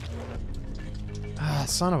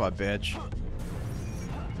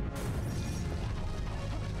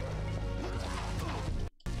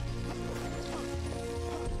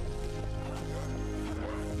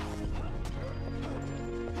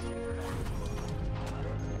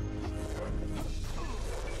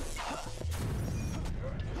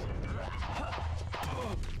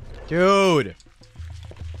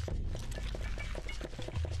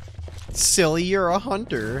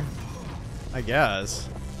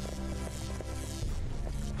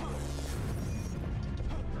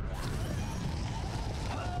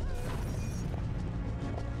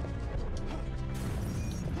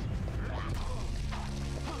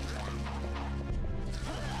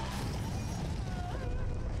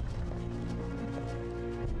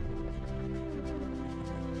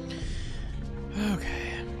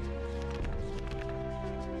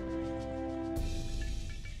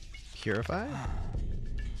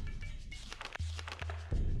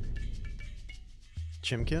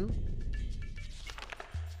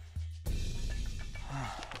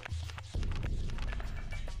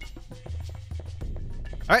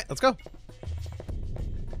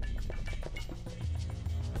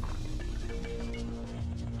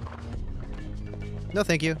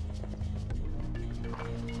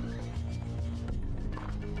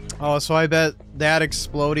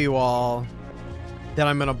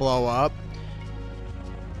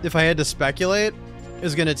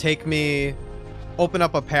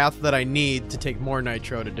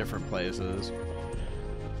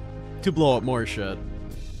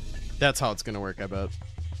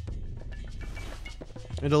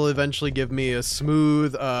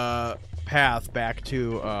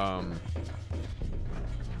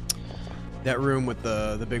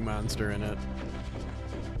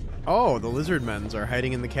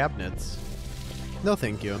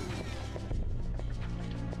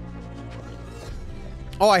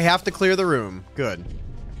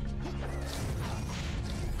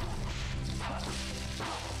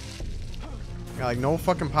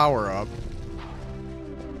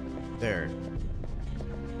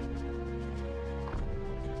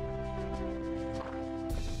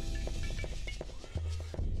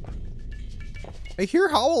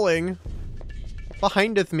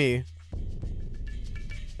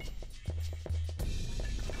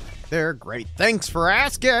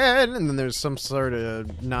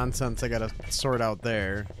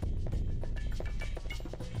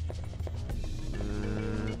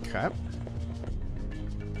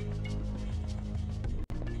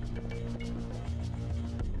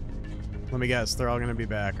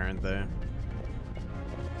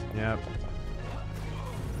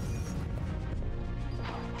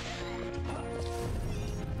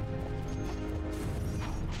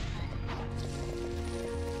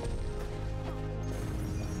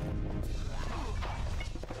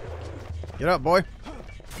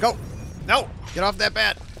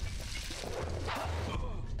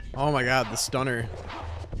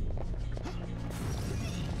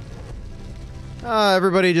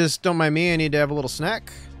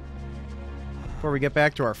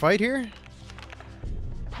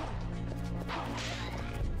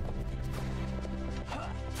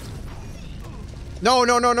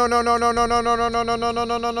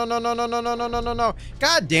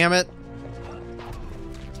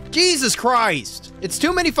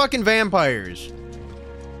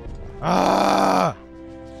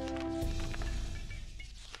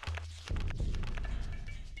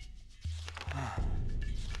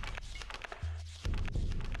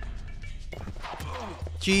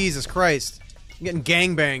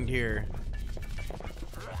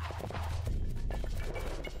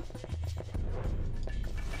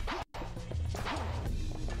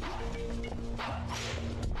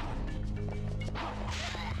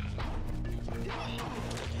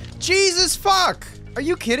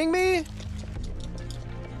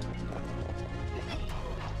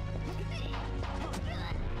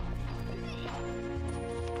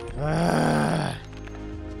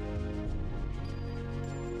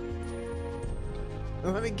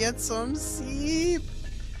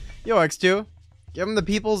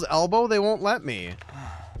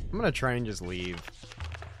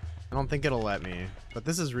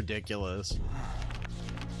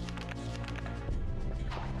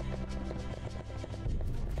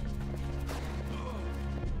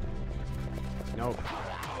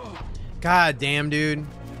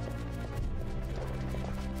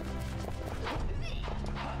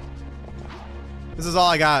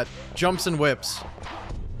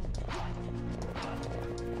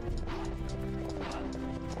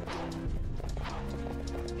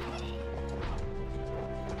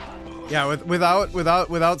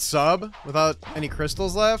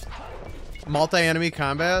 Multi-enemy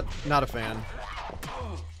combat? Not a fan.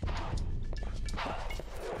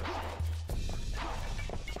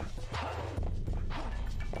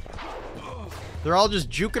 They're all just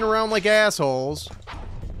juking around like assholes.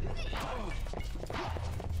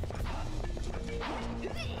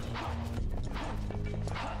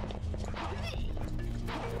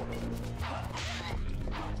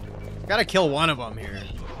 Gotta kill one of them here.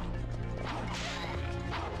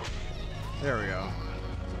 There we go.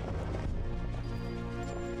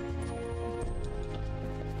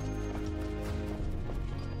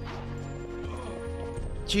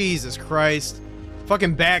 Jesus Christ.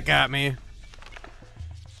 Fucking bat got me.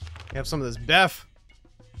 Have some of this Beth.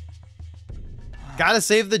 Gotta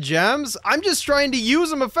save the gems? I'm just trying to use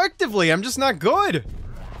them effectively. I'm just not good.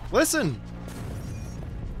 Listen.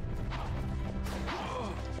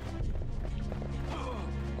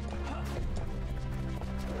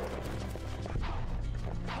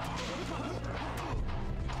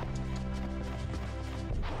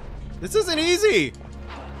 This isn't easy.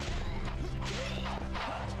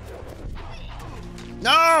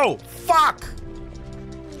 No! Fuck!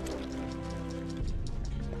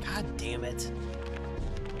 God damn it.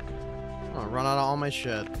 I'm gonna run out of all my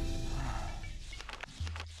shit.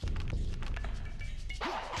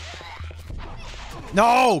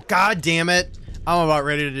 No! God damn it. I'm about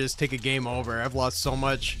ready to just take a game over. I've lost so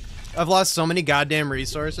much. I've lost so many goddamn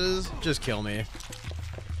resources. Just kill me.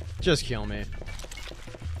 Just kill me.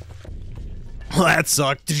 Well, that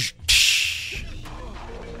sucked.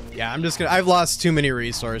 Yeah, I'm just gonna. I've lost too many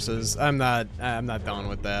resources. I'm not done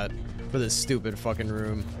with that for this stupid fucking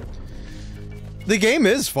room. The game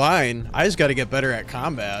is fine. I just got to get better at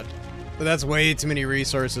combat. But that's way too many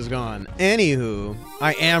resources gone. Anywho,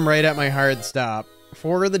 I am right at my hard stop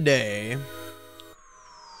for the day.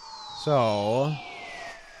 So,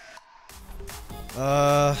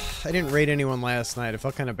 I didn't raid anyone last night. I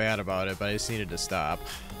felt kind of bad about it, but I just needed to stop.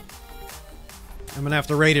 I'm gonna have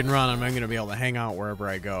to raid and run. I'm gonna be able to hang out wherever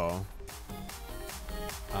I go.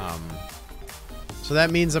 So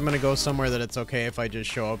that means I'm gonna go somewhere that it's okay if I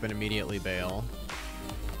just show up and immediately bail.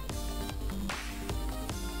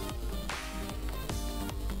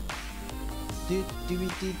 I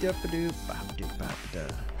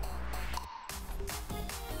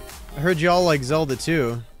heard y'all like Zelda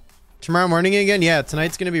too. Tomorrow morning again? Yeah,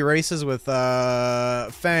 tonight's gonna be races with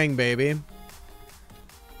Fang, baby.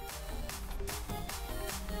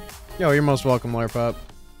 Yo, you're most welcome, Larpup.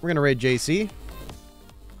 We're gonna raid JC.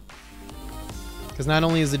 Because not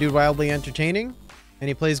only is the dude wildly entertaining, and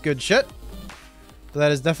he plays good shit, but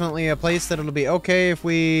that is definitely a place that it'll be okay if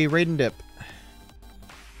we raid and dip.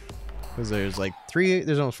 Because there's like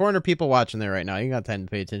there's almost 400 people watching there right now. You got time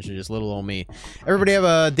to pay attention to just little old me. Everybody have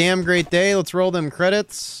a damn great day. Let's roll them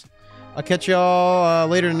credits. I'll catch y'all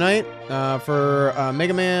later tonight for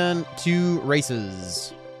Mega Man 2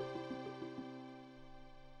 Races.